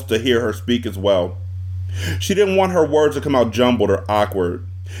anyone else to hear her speak as well. She didn't want her words to come out jumbled or awkward.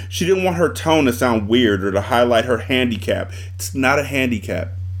 She didn't want her tone to sound weird or to highlight her handicap. It's not a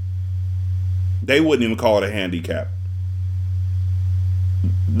handicap. They wouldn't even call it a handicap.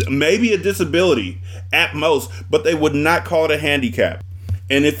 Maybe a disability at most, but they would not call it a handicap.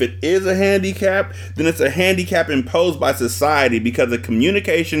 And if it is a handicap, then it's a handicap imposed by society because of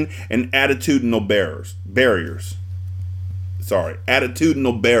communication and attitudinal barriers.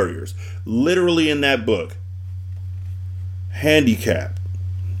 Attitudinal barriers. Literally in that book. Handicap.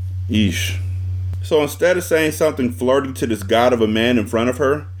 Yeesh. So instead of saying something flirty to this god of a man in front of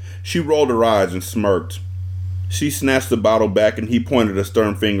her, she rolled her eyes and smirked. She snatched the bottle back and he pointed a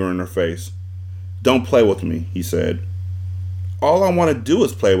stern finger in her face. "Don't play with me," he said. "All I want to do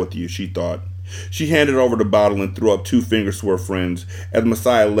is play with you," she thought. She handed over the bottle and threw up 2 fingers to her friends as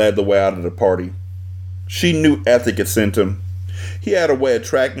Messiah led the way out of the party. She knew Ethic had sent him. He had a way of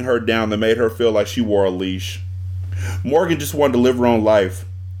tracking her down that made her feel like she wore a leash. Morgan just wanted to live her own life.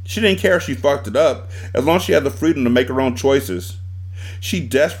 She didn't care if she fucked it up, as long as she had the freedom to make her own choices. She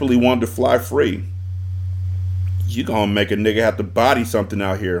desperately wanted to fly free. "You gonna make a nigga have to body something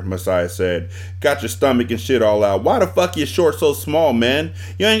out here," Messiah said. "Got your stomach and shit all out. Why the fuck your short so small, man?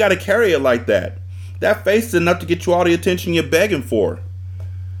 You ain't gotta carry it like that. That face is enough to get you all the attention you're begging for."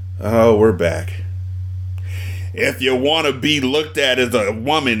 Oh, we're back. "If you want to be looked at as a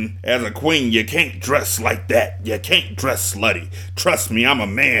woman, as a queen, you can't dress like that. You can't dress slutty. Trust me, I'm a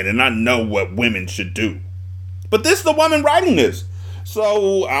man and I know what women should do." But this is the woman writing this.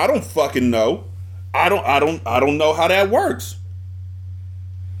 So I don't fucking know. I don't know how that works.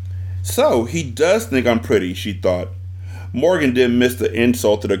 So he does think I'm pretty, she thought. Morgan didn't miss the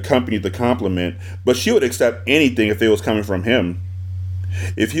insult that accompanied the compliment, but she would accept anything if it was coming from him.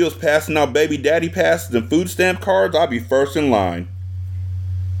 If he was passing out baby daddy passes and food stamp cards, I'd be first in line.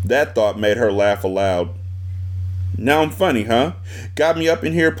 That thought made her laugh aloud. "Now I'm funny, huh? Got me up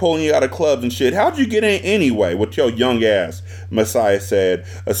in here pulling you out of clubs and shit. How'd you get in anyway with your young ass?" Messiah said,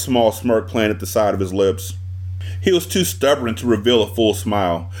 a small smirk playing at the side of his lips. He was too stubborn to reveal a full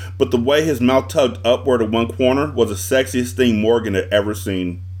smile, but the way his mouth tugged upward at one corner was the sexiest thing Morgan had ever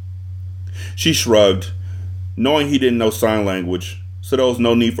seen. She shrugged, knowing he didn't know sign language, so there was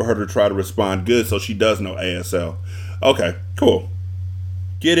no need for her to try to respond. Good, so she does know ASL. Okay, cool.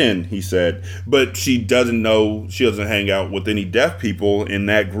 "Get in," he said, but she doesn't hang out with any deaf people in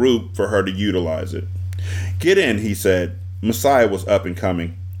that group for her to utilize it. "Get in," he said. Messiah was up and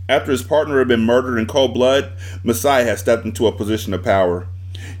coming. After his partner had been murdered in cold blood, Messiah had stepped into a position of power,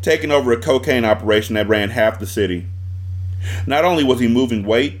 taking over a cocaine operation that ran half the city. Not only was he moving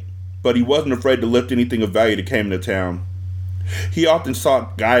weight, but he wasn't afraid to lift anything of value that came into town. He often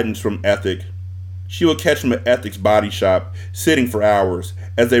sought guidance from Ethic. She would catch him at Ethic's body shop, sitting for hours,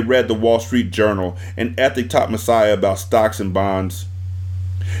 as they read the Wall Street Journal, and Ethic taught Messiah about stocks and bonds.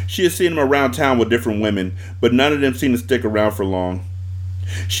 She had seen him around town with different women, but none of them seemed to stick around for long.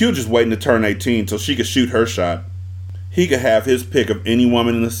 She was just waiting to turn 18 so she could shoot her shot. He could have his pick of any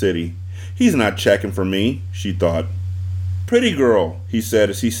woman in the city. He's not checking for me, she thought. Pretty girl, he said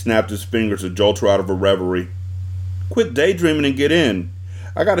as he snapped his fingers to jolt her out of her reverie. Quit daydreaming and get in.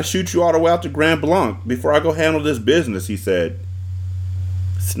 I gotta shoot you all the way out to Grand Blanc before I go handle this business, he said.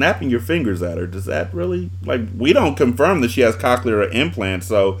 Snapping your fingers at her, does that really... we don't confirm that she has cochlear implants,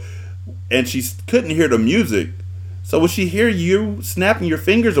 and she couldn't hear the music. So would she hear you snapping your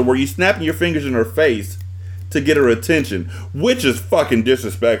fingers, or were you snapping your fingers in her face to get her attention? Which is fucking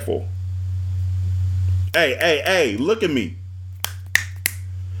disrespectful. Hey, look at me.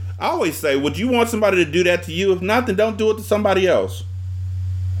 I always say, would you want somebody to do that to you? If not, then don't do it to somebody else.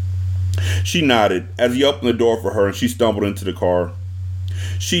 She nodded as he opened the door for her and she stumbled into the car.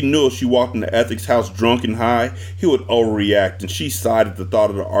 She knew if she walked into Ethic's house drunk and high, he would overreact, and she sighed at the thought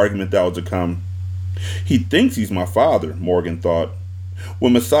of the argument that was to come. He thinks he's my father, Morgan thought.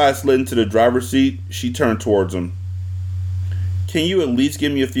 When Messiah slid into the driver's seat, she turned towards him. Can you at least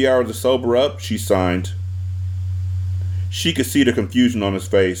give me a few hours to sober up? She signed. She could see the confusion on his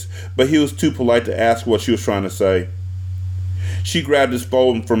face, but he was too polite to ask what she was trying to say. She grabbed his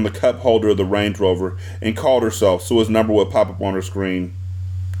phone from the cup holder of the Range Rover and called herself so his number would pop up on her screen.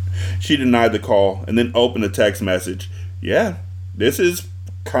 She denied the call and then opened a text message. Yeah, this is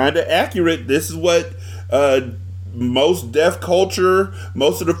kind of accurate. This is what most deaf culture,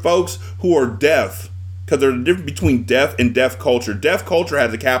 most of the folks who are deaf, because there's a difference between deaf and deaf culture. Deaf culture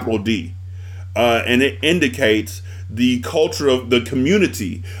has a capital D, and it indicates the culture of the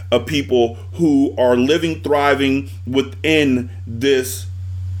community of people who are living, thriving within this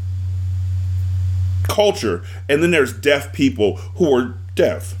culture. And then there's deaf people who are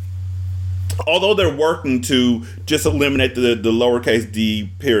deaf. Although they're working to just eliminate the lowercase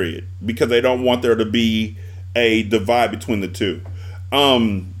d period, because they don't want there to be a divide between the two.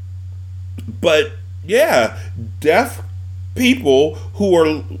 But yeah, deaf people who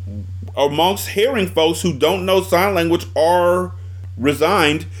are amongst hearing folks who don't know sign language are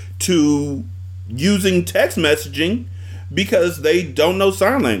resigned to using text messaging because they don't know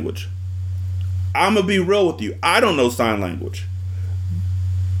sign language. I'm gonna be real with you. I don't know sign language.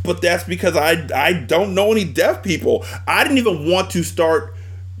 But that's because I don't know any deaf people. I didn't even want to start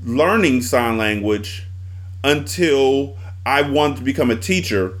learning sign language until I wanted to become a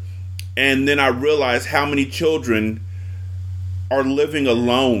teacher. And then I realized how many children are living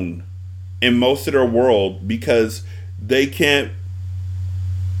alone in most of their world because they can't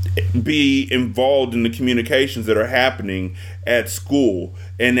be involved in the communications that are happening at school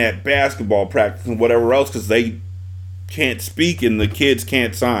and at basketball practice and whatever else, because they can't speak and the kids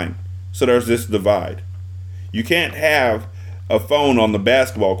can't sign. So there's this divide. You can't have a phone on the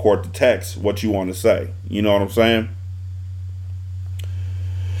basketball court to text what you want to say. You know what I'm saying?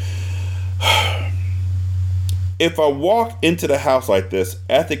 If I walk into the house like this,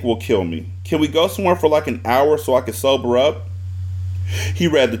 Ethic will kill me. Can we go somewhere for like an hour so I can sober up? He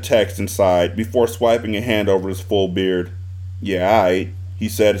read the text and sighed before swiping a hand over his full beard. Yeah, aight, he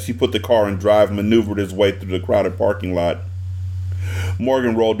said as he put the car in drive and maneuvered his way through the crowded parking lot.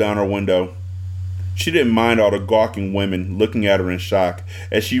 Morgan rolled down her window. She didn't mind all the gawking women looking at her in shock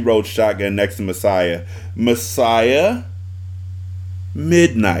as she rode shotgun next to Messiah. Messiah?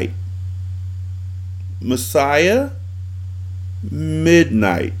 Midnight. Messiah?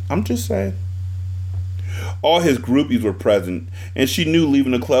 Midnight. I'm just saying. All his groupies were present, and she knew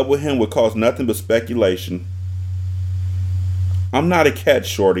leaving the club with him would cause nothing but speculation. I'm not a catch,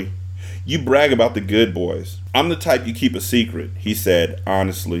 shorty. You brag about the good boys. I'm the type you keep a secret, he said,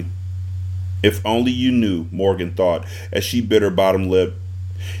 honestly. If only you knew, Morgan thought, as she bit her bottom lip.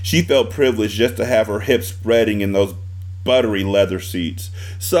 She felt privileged just to have her hips spreading in those buttery leather seats.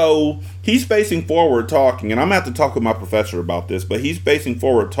 So he's facing forward talking, and I'm going to have to talk with my professor about this, but he's facing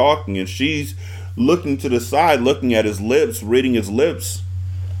forward talking, and she's looking to the side, looking at his lips, reading his lips.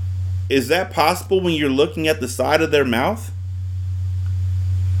 Is that possible when you're looking at the side of their mouth?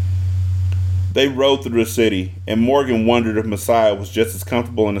 They rode through the city, and Morgan wondered if Messiah was just as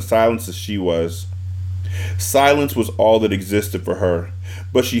comfortable in the silence as she was. Silence was all that existed for her,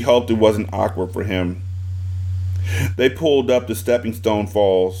 but she hoped it wasn't awkward for him. They pulled up the Stepping Stone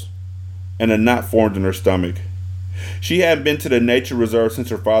Falls, and a knot formed in her stomach. She hadn't been to the nature reserve since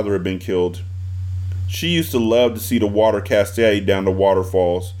her father had been killed. She used to love to see the water cascade down the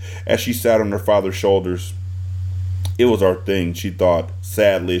waterfalls as she sat on her father's shoulders. It was our thing, she thought,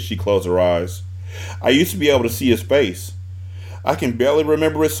 sadly, as she closed her eyes. I used to be able to see his face. I can barely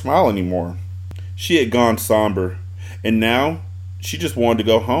remember his smile anymore. She had gone somber, and now she just wanted to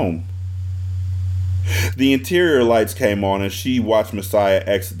go home. The interior lights came on and she watched Messiah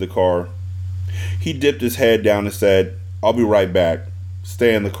exit the car. He dipped his head down and said, "I'll be right back.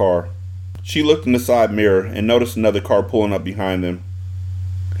 Stay in the car." She looked in the side mirror and noticed another car pulling up behind them.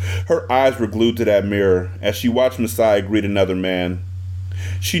 Her eyes were glued to that mirror as she watched Messiah greet another man.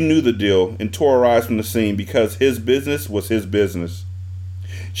 She knew the deal and tore her eyes from the scene because his business was his business.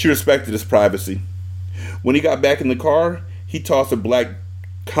 She respected his privacy. When he got back in the car, he tossed a black,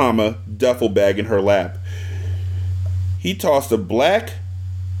 duffel bag in her lap. He tossed a black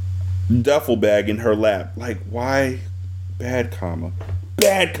duffel bag in her lap. Like, why? Bad comma.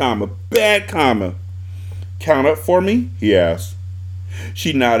 Bad comma. Bad comma. "Count up for me?" he asked.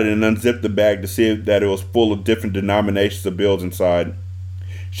 She nodded and unzipped the bag to see that it was full of different denominations of bills inside.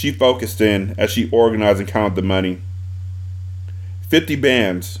 She focused in as she organized and counted the money. 50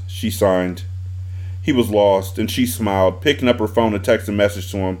 bands, she signed. He was lost, and she smiled, picking up her phone to text a message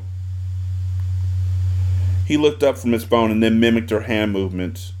to him. He looked up from his phone and then mimicked her hand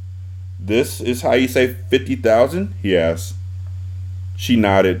movements. "This is how you say 50,000? he asked. She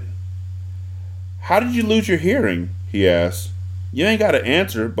nodded. "How did you lose your hearing?" he asked. "You ain't got to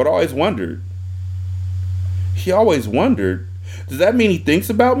answer, but always wondered." He always wondered. Does that mean he thinks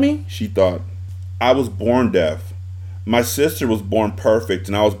about me? She thought. I was born deaf. My sister was born perfect,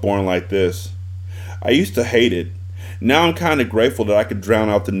 and I was born like this. I used to hate it. Now I'm kind of grateful that I could drown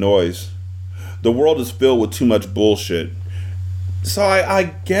out the noise. The world is filled with too much bullshit. So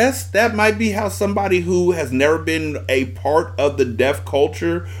I guess that might be how somebody who has never been a part of the deaf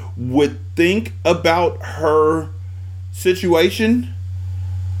culture would think about her situation.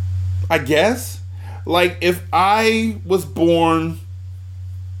 I guess. Like, if I was born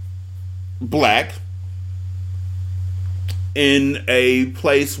black in a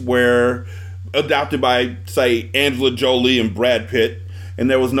place where adopted by, say, Angela Jolie and Brad Pitt,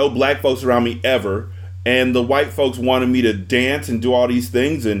 and there was no black folks around me ever, and the white folks wanted me to dance and do all these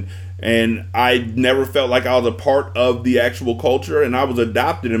things, and I never felt like I was a part of the actual culture, and I was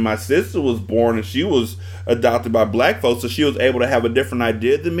adopted, and my sister was born and she was adopted by black folks, so she was able to have a different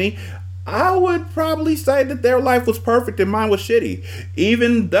idea than me, I would probably say that their life was perfect and mine was shitty.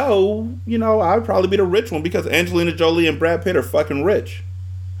 Even though, I would probably be the rich one because Angelina Jolie and Brad Pitt are fucking rich.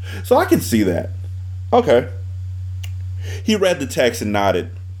 So I can see that. Okay. He read the text and nodded.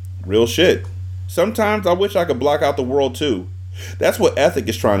 Real shit. Sometimes I wish I could block out the world too. That's what Ethic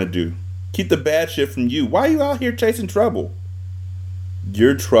is trying to do. Keep the bad shit from you. Why are you out here chasing trouble?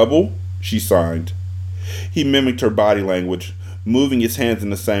 Your trouble? She signed. He mimicked her body language, moving his hands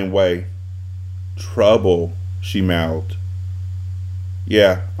in the same way. Trouble, she mouthed.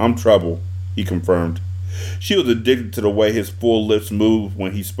 Yeah, I'm trouble, he confirmed. She was addicted to the way his full lips moved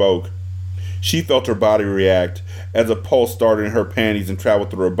when he spoke. She felt her body react as a pulse started in her panties and traveled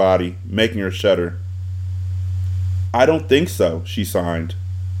through her body, making her shudder. I don't think so, she signed.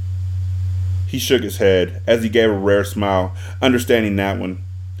 He shook his head as he gave a rare smile, understanding that one.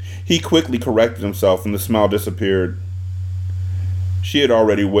 He quickly corrected himself and the smile disappeared. She had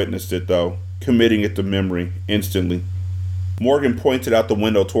already witnessed it, though, committing it to memory instantly. Morgan pointed out the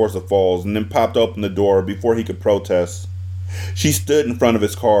window towards the falls and then popped open the door before he could protest. She stood in front of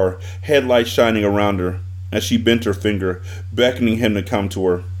his car, headlights shining around her, as she bent her finger, beckoning him to come to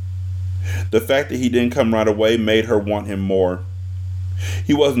her. The fact that he didn't come right away made her want him more.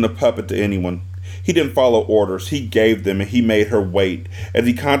 He wasn't a puppet to anyone. He didn't follow orders, he gave them, and he made her wait, as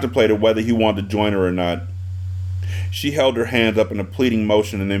he contemplated whether he wanted to join her or not. She held her hands up in a pleading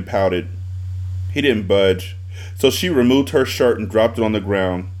motion and then pouted. He didn't budge, so she removed her shirt and dropped it on the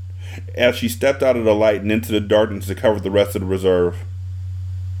ground, as she stepped out of the light and into the darkness to cover the rest of the reserve.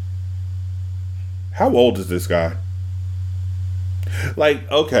 How old is this guy? Like,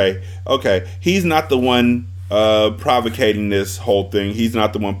 okay, he's not the one provocating this whole thing. He's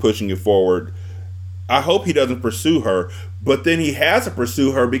not the one pushing it forward. I hope he doesn't pursue her, but then he has to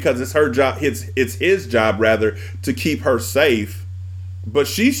pursue her because it's her job. It's his job rather to keep her safe. But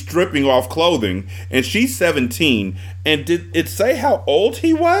she's stripping off clothing, and she's 17. And did it say how old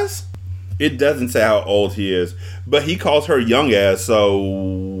he was? It doesn't say how old he is, but he calls her young ass.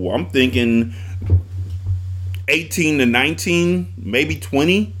 So I'm thinking 18 to 19, maybe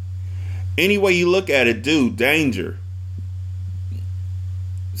 20. Any way you look at it, dude, danger.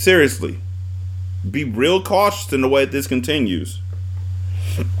 Seriously. Be real cautious in the way this continues.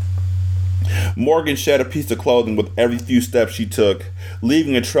 Morgan shed a piece of clothing with every few steps she took,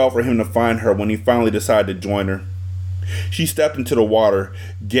 leaving a trail for him to find her when he finally decided to join her. She stepped into the water,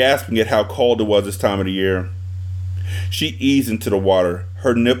 gasping at how cold it was this time of the year. She eased into the water,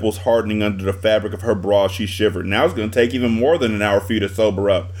 her nipples hardening under the fabric of her bra. She shivered. Now it's going to take even more than an hour for you to sober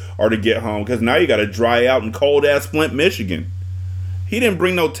up or to get home, because now you got to dry out in cold-ass Flint, Michigan. He didn't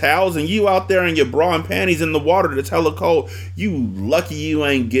bring no towels, and you out there in your bra and panties in the water that's hella cold. You lucky you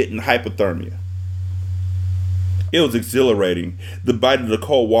ain't getting hypothermia. It was exhilarating, the bite of the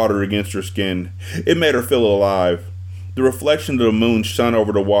cold water against her skin. It made her feel alive. The reflection of the moon shone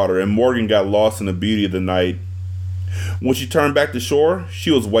over the water, and Morgan got lost in the beauty of the night. When she turned back to shore,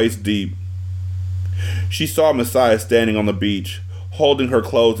 she was waist deep. She saw Messiah standing on the beach, holding her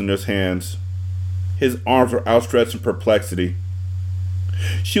clothes in his hands. His arms were outstretched in perplexity.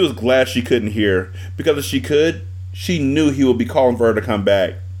 She was glad she couldn't hear, because if she could, she knew he would be calling for her to come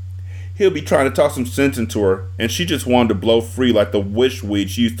back. He'll be trying to talk some sense into her, and she just wanted to blow free like the wish weed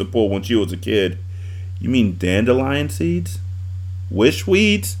she used to pull when she was a kid. You mean dandelion seeds? Wish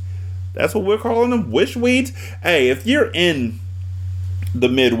weeds? That's what we're calling them? Wish weeds? Hey, if you're in the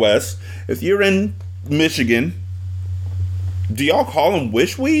Midwest, if you're in Michigan, do y'all call them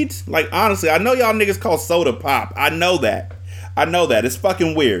wish weeds? Like, honestly, I know y'all niggas call soda pop. I know that. It's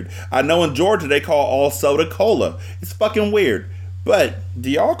fucking weird. I know in Georgia they call all soda cola. It's fucking weird. But do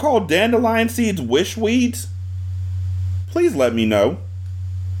y'all call dandelion seeds wish weeds? Please let me know.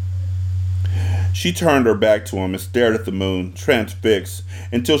 She turned her back to him and stared at the moon, transfixed,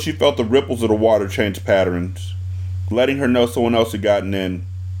 until she felt the ripples of the water change patterns, letting her know someone else had gotten in.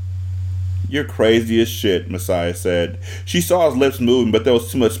 You're crazy as shit, Messiah said. She saw his lips moving, but there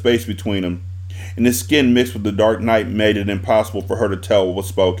was too much space between them, and his skin mixed with the dark night made it impossible for her to tell what was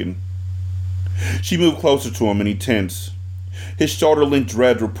spoken. She moved closer to him, and he tensed. His shoulder-length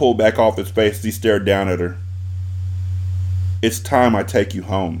dreads were pulled back off his face as he stared down at her. It's time I take you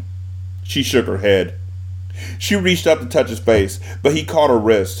home. She shook her head. She reached up to touch his face, but he caught her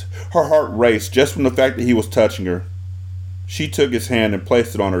wrist. Her heart raced just from the fact that he was touching her. She took his hand and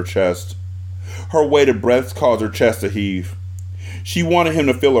placed it on her chest. Her weighted breaths caused her chest to heave. She wanted him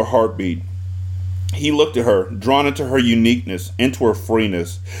to feel her heartbeat. He looked at her, drawn into her uniqueness, into her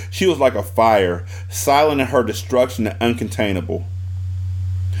freeness. She was like a fire, silent in her destruction and uncontainable.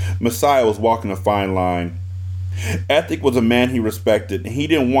 Messiah was walking a fine line. Ethic was a man he respected, and he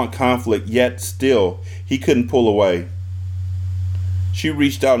didn't want conflict, yet still, he couldn't pull away. She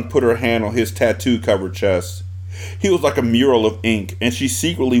reached out and put her hand on his tattoo-covered chest. He was like a mural of ink, and she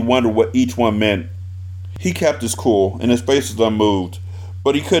secretly wondered what each one meant. He kept his cool, and his face was unmoved,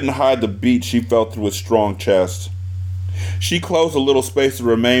 but he couldn't hide the beat she felt through his strong chest. She closed a little space that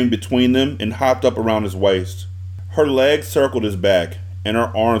remained between them and hopped up around his waist. Her legs circled his back, and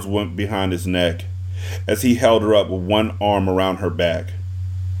her arms went behind his neck, as he held her up with one arm around her back.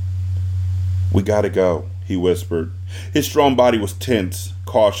 We gotta go, he whispered. His strong body was tense,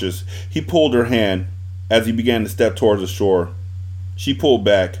 cautious. He pulled her hand as he began to step towards the shore. She pulled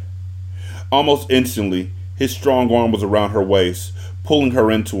back. Almost instantly, his strong arm was around her waist, pulling her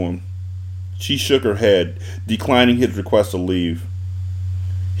into him. She shook her head, declining his request to leave.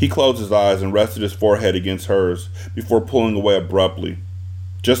 He closed his eyes and rested his forehead against hers before pulling away abruptly.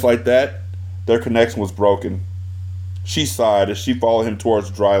 Just like that, their connection was broken. She sighed as she followed him towards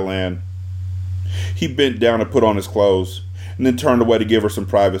dry land. He bent down to put on his clothes, and then turned away to give her some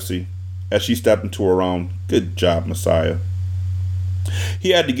privacy, as she stepped into her own. Good job, Messiah. He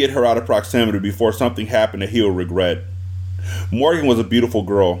had to get her out of proximity before something happened that he would regret. Morgan was a beautiful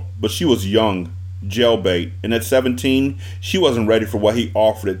girl, but she was young, jailbait, and at 17, she wasn't ready for what he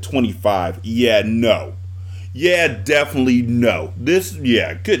offered at 25. Yeah, no. Yeah, definitely no.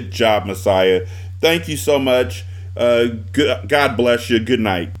 Good job, Messiah. Thank you so much. God bless you. Good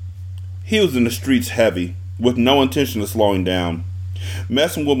night. He was in the streets heavy, with no intention of slowing down.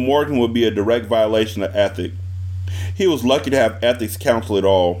 Messing with Morgan would be a direct violation of ethic. He was lucky to have ethics counsel at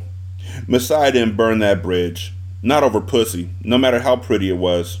all. Messiah didn't burn that bridge. Not over pussy, no matter how pretty it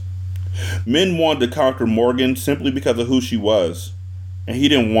was. Men wanted to conquer Morgan simply because of who she was, and he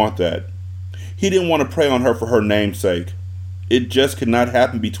didn't want that. He didn't want to prey on her for her namesake. It just could not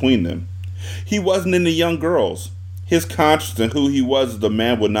happen between them. He wasn't into young girls. His conscience and who he was as a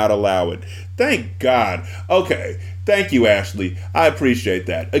man would not allow it. Thank God. Okay, thank you, Ashley. I appreciate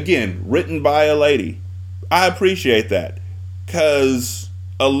that. Again, written by a lady. I appreciate that. Because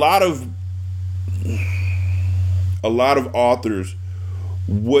a lot of authors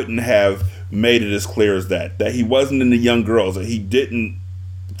wouldn't have made it as clear as that. That he wasn't into young girls. That he didn't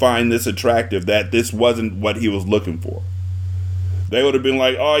find this attractive. That this wasn't what he was looking for. They would have been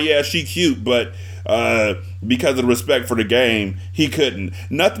like, oh yeah, she cute, but because of the respect for the game, he couldn't.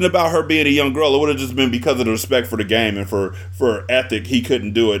 Nothing about her being a young girl. It would have just been because of the respect for the game and for ethic, he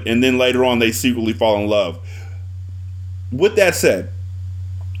couldn't do it. And then later on, they secretly fall in love. With that said,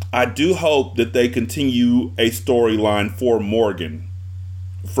 I do hope that they continue a storyline for Morgan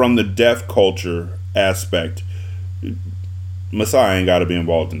from the deaf culture aspect. Messiah ain't got to be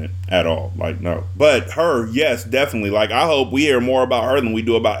involved in it at all. Like, no. But her, yes, definitely. Like, I hope we hear more about her than we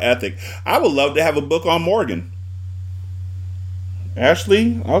do about Ethic. I would love to have a book on Morgan.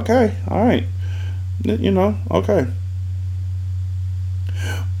 Ashley? Okay. All right. Okay.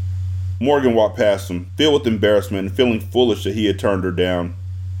 Morgan walked past him, filled with embarrassment and feeling foolish that he had turned her down.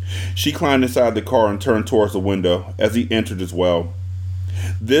 She climbed inside the car and turned towards the window as he entered as well.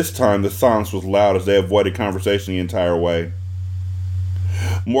 This time, the silence was loud as they avoided conversation the entire way.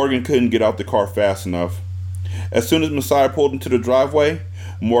 Morgan couldn't get out the car fast enough. As soon as Messiah pulled into the driveway,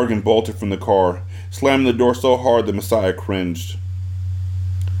 Morgan bolted from the car, slamming the door so hard that Messiah cringed.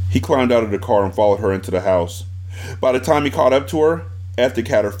 He climbed out of the car and followed her into the house. By the time he caught up to her, Ethic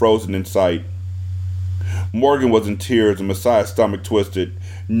had her frozen in sight. Morgan was in tears and Messiah's stomach twisted,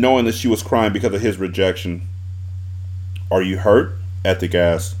 knowing that she was crying because of his rejection. "Are you hurt?" Ethic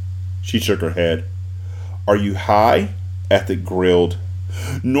asked. She shook her head. "Are you high?" Ethic grilled.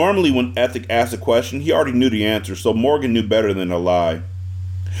 Normally when Ethic asked a question, he already knew the answer, so Morgan knew better than to lie.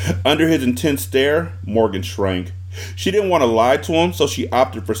 Under his intense stare, Morgan shrank. She didn't want to lie to him, so she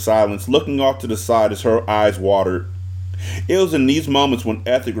opted for silence, looking off to the side as her eyes watered. It was in these moments when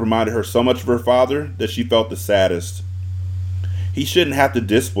Ethic reminded her so much of her father that she felt the saddest. He shouldn't have to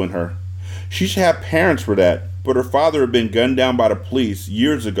discipline her. She should have parents for that, but her father had been gunned down by the police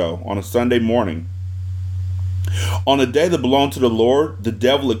years ago on a Sunday morning. On a day that belonged to the Lord, the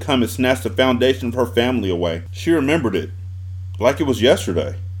devil had come and snatched the foundation of her family away. She remembered it, like it was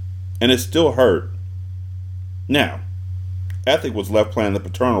yesterday, and it still hurt. Now, Ethic was left playing the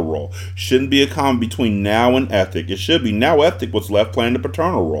paternal role. Shouldn't be a comma between now and Ethic. It should be now Ethic was left playing the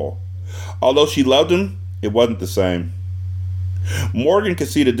paternal role. Although she loved him, it wasn't the same. Morgan could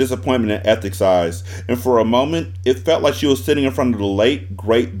see the disappointment in Ethic's eyes, and for a moment, it felt like she was sitting in front of the late,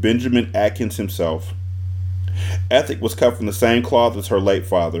 great Benjamin Atkins himself. Ethic was cut from the same cloth as her late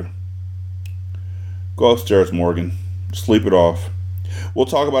father. "Go upstairs, Morgan. Sleep it off. We'll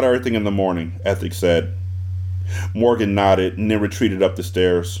talk about everything in the morning," Ethic said. Morgan nodded and then retreated up the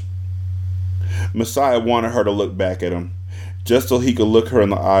stairs. Messiah wanted her to look back at him, just so he could look her in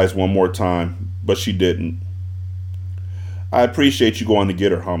the eyes one more time, but she didn't. "I appreciate you going to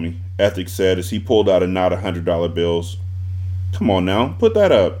get her, homie," Ethic said as he pulled out a knot of $100 bills. "Come on now, put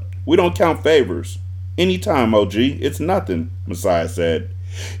that up. We don't count favors. Anytime, OG, it's nothing," Messiah said.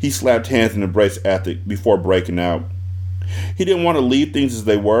 He slapped hands and embraced Ethic before breaking out. He didn't want to leave things as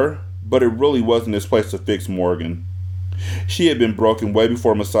they were, but it really wasn't his place to fix Morgan. She had been broken way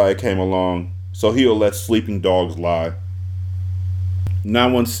before Messiah came along, so he'll let sleeping dogs lie.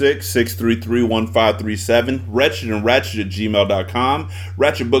 916-633-1537, Wretched and Ratchet at gmail.com,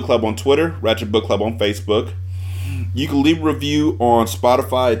 Ratchet Book Club on Twitter, Ratchet Book Club on Facebook. You can leave a review on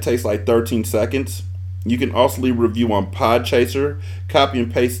Spotify. It takes like 13 seconds. You can also leave a review on Podchaser. Copy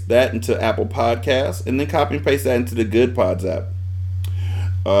and paste that into Apple Podcasts, and then copy and paste that into the Good Pods app.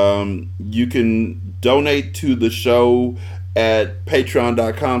 You can donate to the show at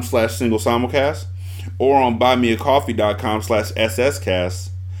patreon.com/singlesimulcast or on buymeacoffee.com/sscast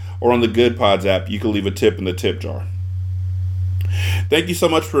or on the Good Pods app. You can leave a tip in the tip jar. Thank you so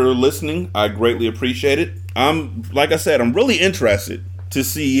much for listening. I greatly appreciate it. Like I said, I'm really interested to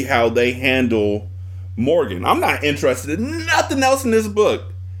see how they handle Morgan. I'm not interested in nothing else in this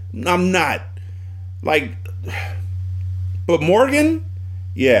book. I'm not. But Morgan,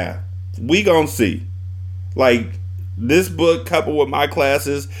 yeah, we gonna see. This book coupled with my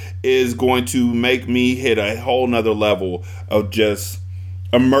classes is going to make me hit a whole nother level of just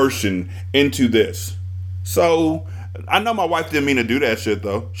immersion into this. So I know my wife didn't mean to do that shit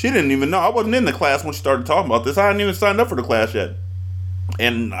though. She didn't even know. I wasn't in the class when she started talking about this. I hadn't even signed up for the class yet.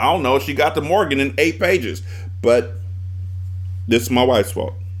 And I don't know, she got to Morgan in 8 pages. But this is my wife's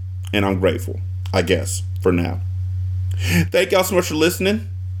fault. And I'm grateful, I guess, for now. Thank y'all so much for listening.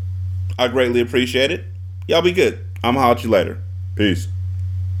 I greatly appreciate it. Y'all be good. I'm gonna holler at you later. Peace.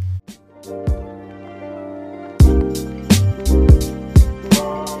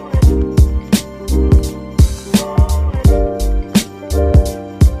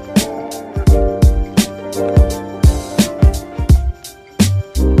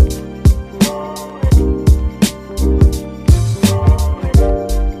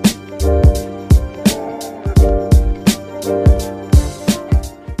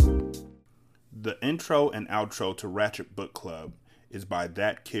 The intro and outro to Ratchet Book Club is by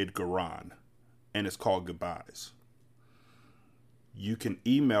That Kid Garan, and it's called Goodbyes. 916-633-1537, Wretched and Ratchet at gmail.com, Ratchet Book Club on Twitter, Ratchet Book Club on Facebook. You can leave a review on Spotify. It takes like 13 seconds. You can also leave a review on Podchaser. Copy and paste that into Apple Podcasts, and then copy and paste that into the Good Pods app. You can also leave a review on Podchaser. Copy and paste that into Apple Podcasts, and then copy and paste that into the Good Pods app. You can also leave a review on Podchaser. Copy and paste that into the Good Pods app. you can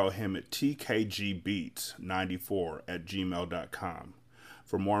email him at tkgbeats94@gmail.com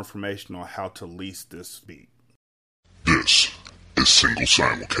for more information on how to lease this beat. This is Single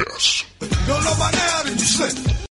Simulcast.